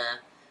there, and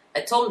I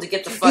told him to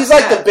get the fuck. He's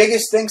like the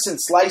biggest thing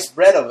since sliced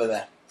bread over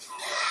there.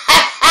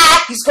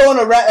 He's going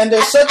around, and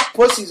there's such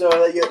pussies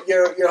over there.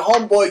 Your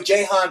homeboy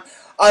Jahan,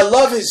 I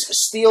love his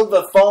steal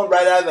the phone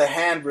right out of the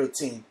hand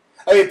routine.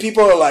 I mean,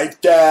 people are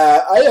like,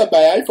 I have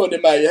my iPhone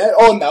in my hand.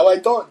 Oh, now I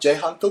don't.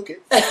 Jahan took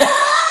it.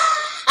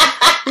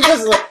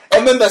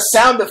 And then the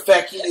sound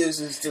effect he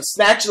uses to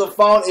snatch the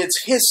phone,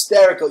 it's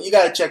hysterical. You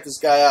got to check this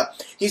guy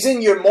out. He's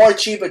in your More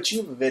Chiba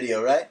Chuba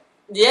video, right?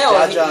 Yeah,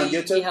 well, on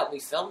YouTube? He helped me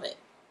film it.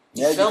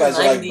 Yeah, you guys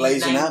are like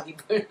blazing out.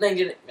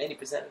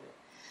 90% of it.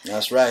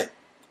 That's right.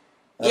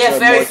 Yeah,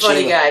 very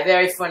funny guy,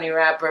 very funny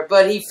rapper.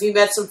 But he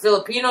met some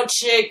Filipino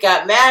chick,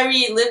 got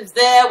married, lives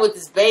there with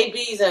his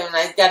babies, and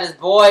he's got his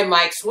boy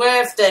Mike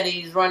Swift, and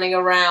he's running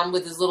around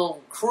with his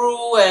little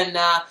crew. And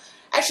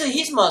actually,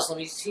 he's Muslim.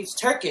 He's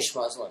Turkish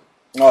Muslim.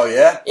 Oh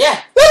yeah.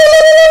 Yeah.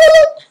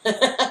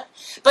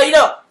 But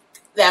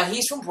now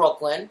he's from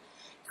Brooklyn.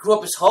 Grew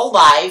up his whole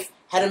life.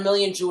 Had 1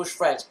 million Jewish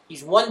friends.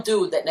 He's one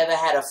dude that never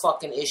had a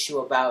fucking issue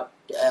about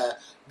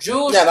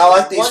Jews. Yeah, not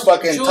like these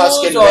fucking Jews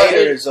Tuscan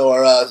Raiders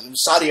or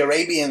Saudi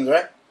Arabians,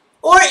 right?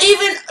 Or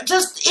even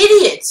just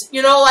idiots.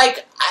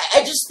 I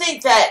just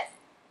think that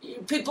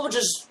people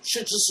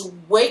should just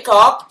wake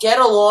up, get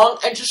along,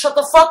 and just shut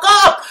the fuck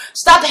up.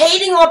 Stop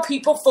hating on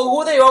people for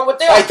who they are, what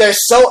they are. Like, they're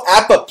so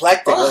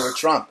apoplectic over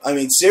Trump. I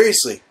mean,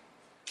 seriously.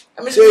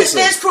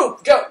 Seriously. There's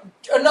proof.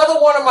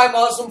 Another one of my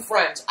Muslim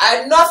friends. I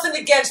have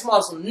nothing against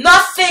Muslims.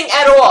 Nothing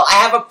at all. I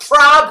have a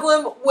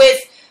problem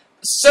with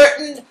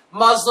certain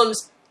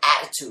Muslims'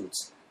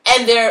 attitudes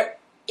and their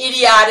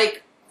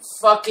idiotic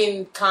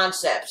fucking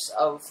concepts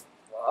of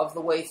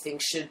the way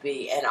things should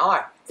be and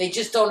are. They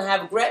just don't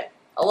have a grip.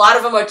 A lot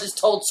of them are just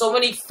told so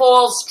many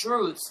false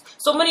truths,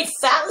 so many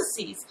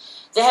fallacies.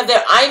 They have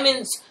their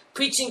imams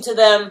preaching to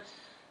them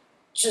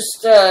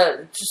just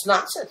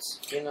nonsense,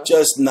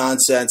 Just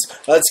nonsense.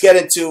 Let's get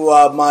into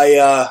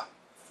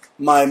my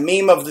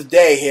meme of the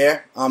day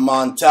here on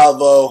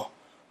Montalvo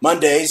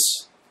Mondays.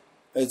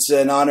 It's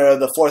in honor of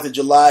the 4th of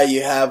July.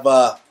 You have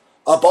a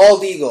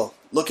bald eagle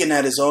looking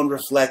at his own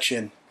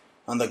reflection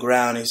on the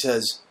ground. He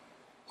says,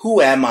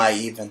 "Who am I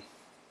even?"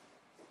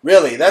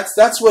 Really,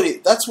 that's what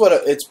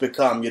it's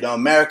become.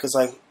 America's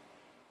like,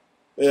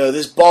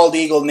 this bald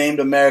eagle named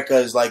America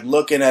is like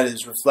looking at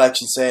his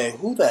reflection, saying,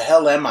 "Who the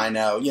hell am I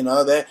now?"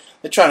 They're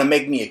trying to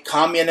make me a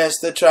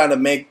communist. They're trying to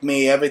make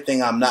me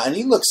everything I'm not. And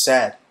he looks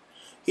sad.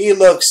 He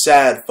looks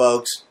sad,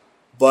 folks.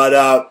 But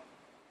I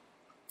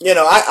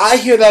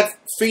hear that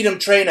freedom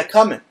train a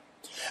coming,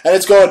 and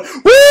it's going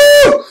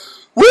woo,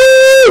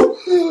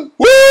 woo,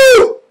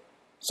 woo.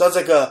 Sounds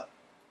like a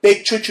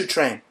big choo-choo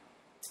train.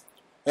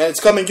 And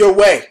it's coming your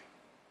way.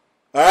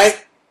 All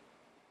right?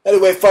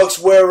 Anyway, folks,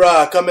 we're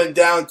coming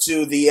down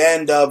to the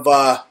end of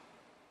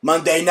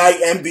Monday Night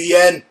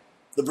MBN,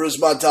 the Bruce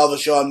Montalvo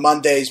Show on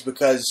Mondays,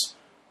 because,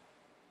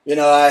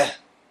 I'm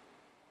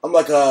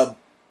like a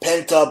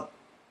pent-up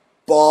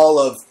ball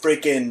of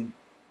freaking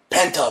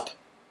pent-up.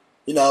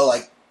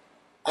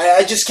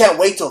 I just can't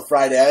wait till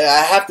Friday.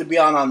 I have to be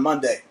on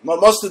Monday.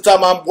 Most of the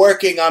time I'm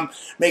working, I'm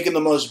making the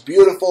most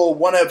beautiful,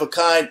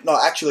 one-of-a-kind, no,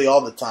 actually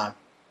all the time.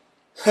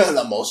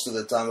 Not most of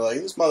the time. Like,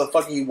 this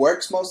motherfucker, he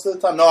works most of the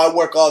time? No, I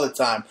work all the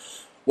time.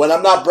 When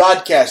I'm not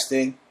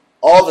broadcasting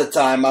all the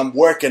time, I'm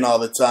working all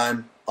the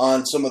time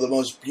on some of the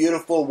most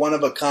beautiful,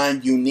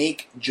 one-of-a-kind,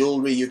 unique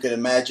jewelry you can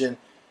imagine.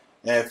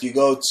 And if you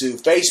go to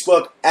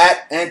Facebook,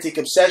 at Antique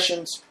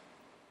Obsessions,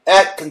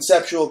 at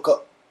Conceptual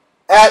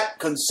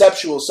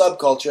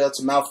Subculture,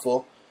 that's a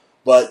mouthful,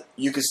 but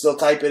you can still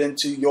type it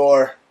into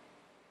your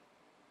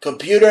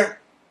computer.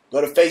 Go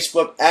to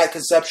Facebook, at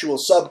Conceptual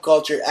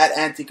Subculture, at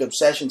Antique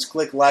Obsessions,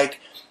 click like,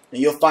 and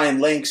you'll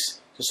find links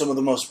to some of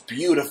the most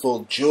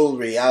beautiful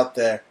jewelry out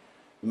there.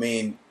 I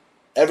mean,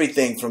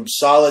 everything from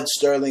solid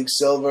sterling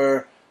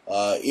silver,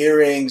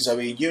 earrings. I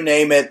mean, you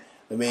name it.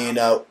 I mean,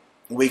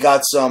 we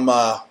got some.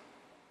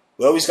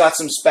 We always got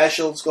some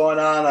specials going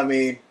on. I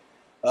mean,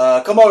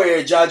 come over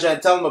here, Jaja,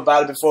 and tell them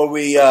about it before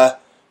we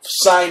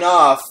sign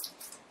off.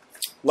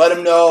 Let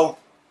them know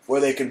where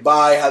they can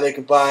buy, how they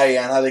can buy,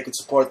 and how they can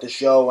support the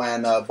show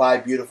and buy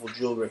beautiful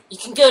jewelry. You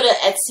can go to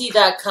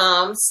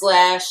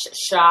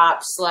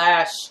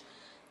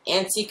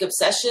etsy.com/shop/antique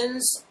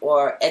obsessions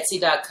or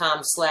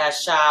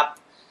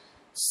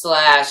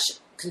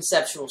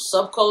etsy.com/shop/conceptual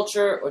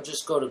subculture, or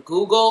just go to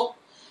Google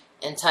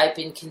and type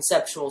in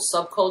conceptual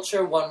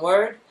subculture, one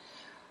word,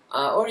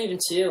 or even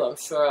two. I'm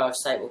sure our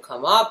site will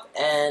come up,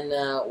 and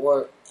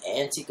or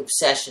antique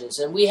obsessions.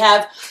 And we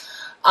have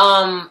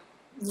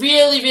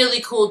really,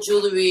 really cool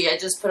jewelry. I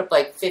just put up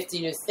like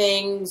 50 new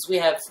things. We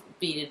have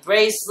beaded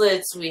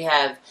bracelets. We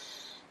have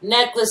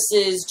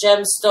necklaces,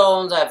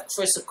 gemstones. I have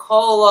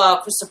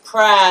chrysocolla,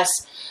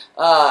 chrysoprase,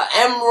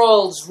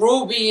 emeralds,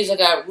 rubies. I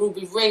got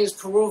ruby rings,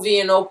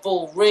 Peruvian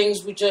opal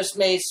rings. We just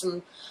made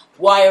some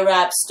wire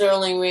wrap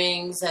sterling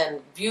rings and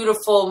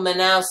beautiful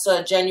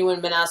Manassa, genuine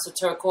Manassa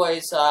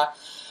turquoise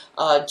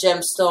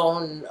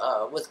gemstone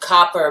with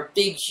copper,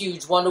 big,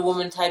 huge Wonder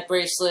Woman type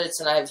bracelets,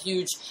 and I have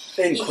huge,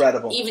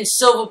 incredible, even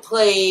silver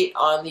plate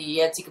on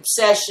the Antique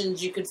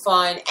Obsessions you could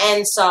find,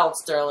 and solid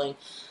sterling.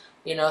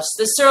 You know,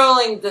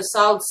 the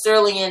solid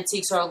sterling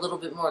antiques are a little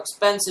bit more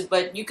expensive,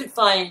 but you could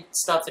find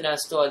stuff in our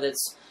store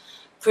that's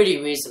pretty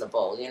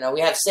reasonable. You know,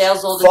 we have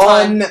sales all the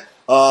time.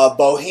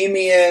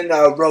 Bohemian,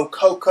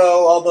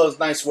 Rococo, all those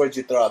nice words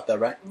you throw out there,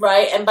 right?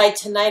 Right, and by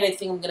tonight, I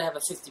think I'm going to have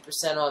a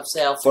 50% off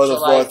sale for the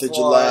 4th of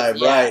July.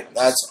 Yeah. Right,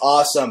 that's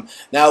awesome.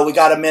 Now, we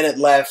got a minute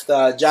left.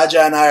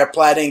 Jaja and I are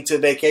planning to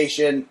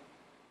vacation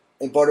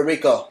in Puerto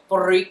Rico.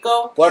 Puerto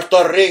Rico?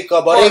 Puerto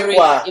Rico, Boricua. You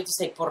have to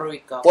say Puerto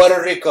Rico.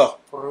 Puerto Rico.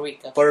 Puerto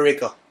Rico. Puerto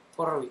Rico.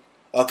 Puerto Rico.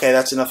 Okay,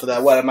 that's enough of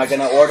that. What, am I going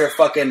to order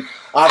fucking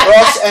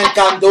arroz and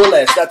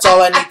candules? That's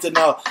all I need to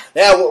know.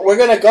 Yeah, we're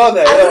going to go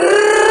there.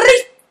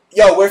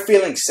 Yo, we're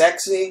feeling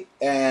sexy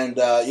and,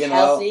 you know.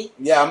 Healthy.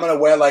 Yeah, I'm going to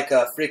wear like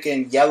a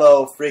freaking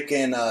yellow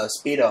freaking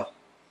Speedo.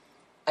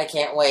 I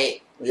can't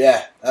wait.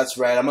 Yeah, that's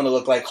right. I'm going to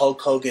look like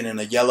Hulk Hogan in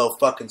a yellow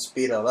fucking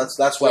Speedo.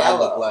 That's what I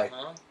look like.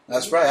 Huh?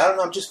 That's right. I don't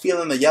know. I'm just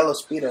feeling the yellow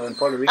Speedo in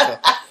Puerto Rico.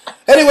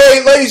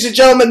 Anyway, ladies and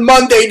gentlemen,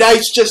 Monday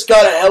nights just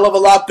got a hell of a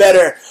lot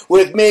better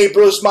with me,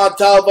 Bruce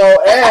Montalvo,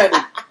 and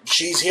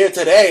she's here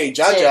today,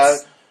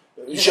 Jaja.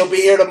 She'll be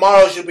here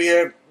tomorrow. She'll be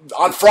here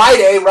on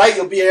Friday, right?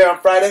 You'll be here on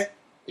Friday?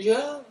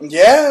 Yeah.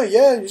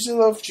 Yeah.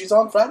 She's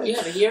on Friday. You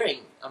have a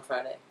hearing on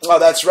Friday. Oh,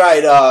 that's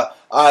right.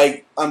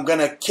 I'm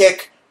gonna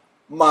kick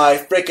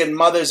my freaking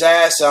mother's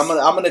ass. I'm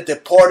gonna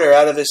deport her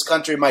out of this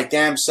country my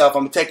damn self.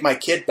 I'm gonna take my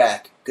kid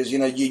back because you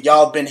know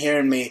y'all been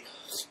hearing me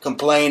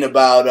complain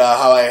about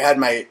how I had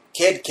my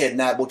kid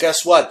kidnapped. Well,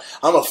 guess what?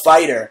 I'm a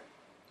fighter,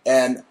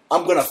 and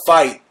I'm gonna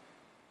fight.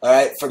 All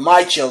right, for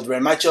my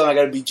children. My children are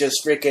going to be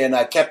just freaking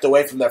kept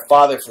away from their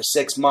father for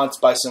 6 months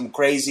by some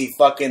crazy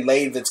fucking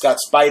lady that's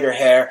got spider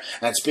hair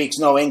and speaks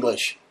no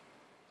English.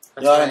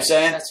 You know what I'm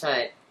saying? That's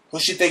right. Who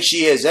she thinks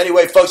she is?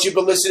 Anyway, folks, you've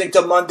been listening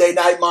to Monday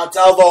Night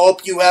Montalvo.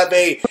 Hope you have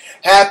a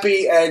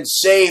happy and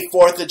safe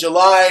 4th of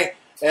July.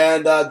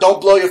 And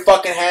don't blow your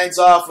fucking hands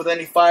off with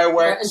any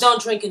fireworks. And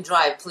don't drink and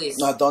drive, please.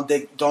 No, don't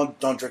drink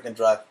and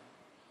drive.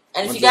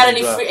 And if you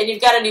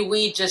got any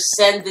weed, just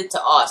send it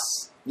to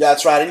us. Yeah,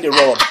 that's right. I need to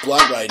roll a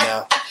blunt right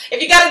now.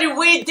 If you got any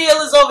weed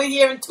dealers over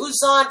here in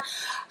Tucson,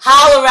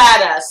 holler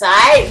at us,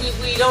 alright?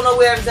 We don't know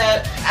where it's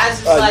at. As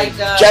it's like...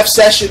 Jeff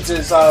Sessions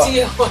is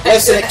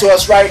listening to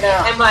us right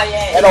now.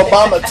 MIA. And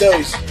Obama,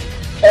 too.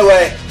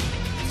 Anyway,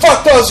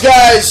 fuck those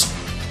guys.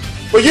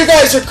 But you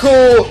guys are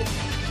cool.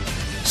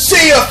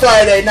 See you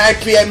Friday, 9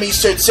 p.m.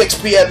 Eastern, 6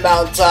 p.m.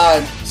 Mountain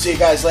Time. See you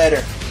guys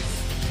later.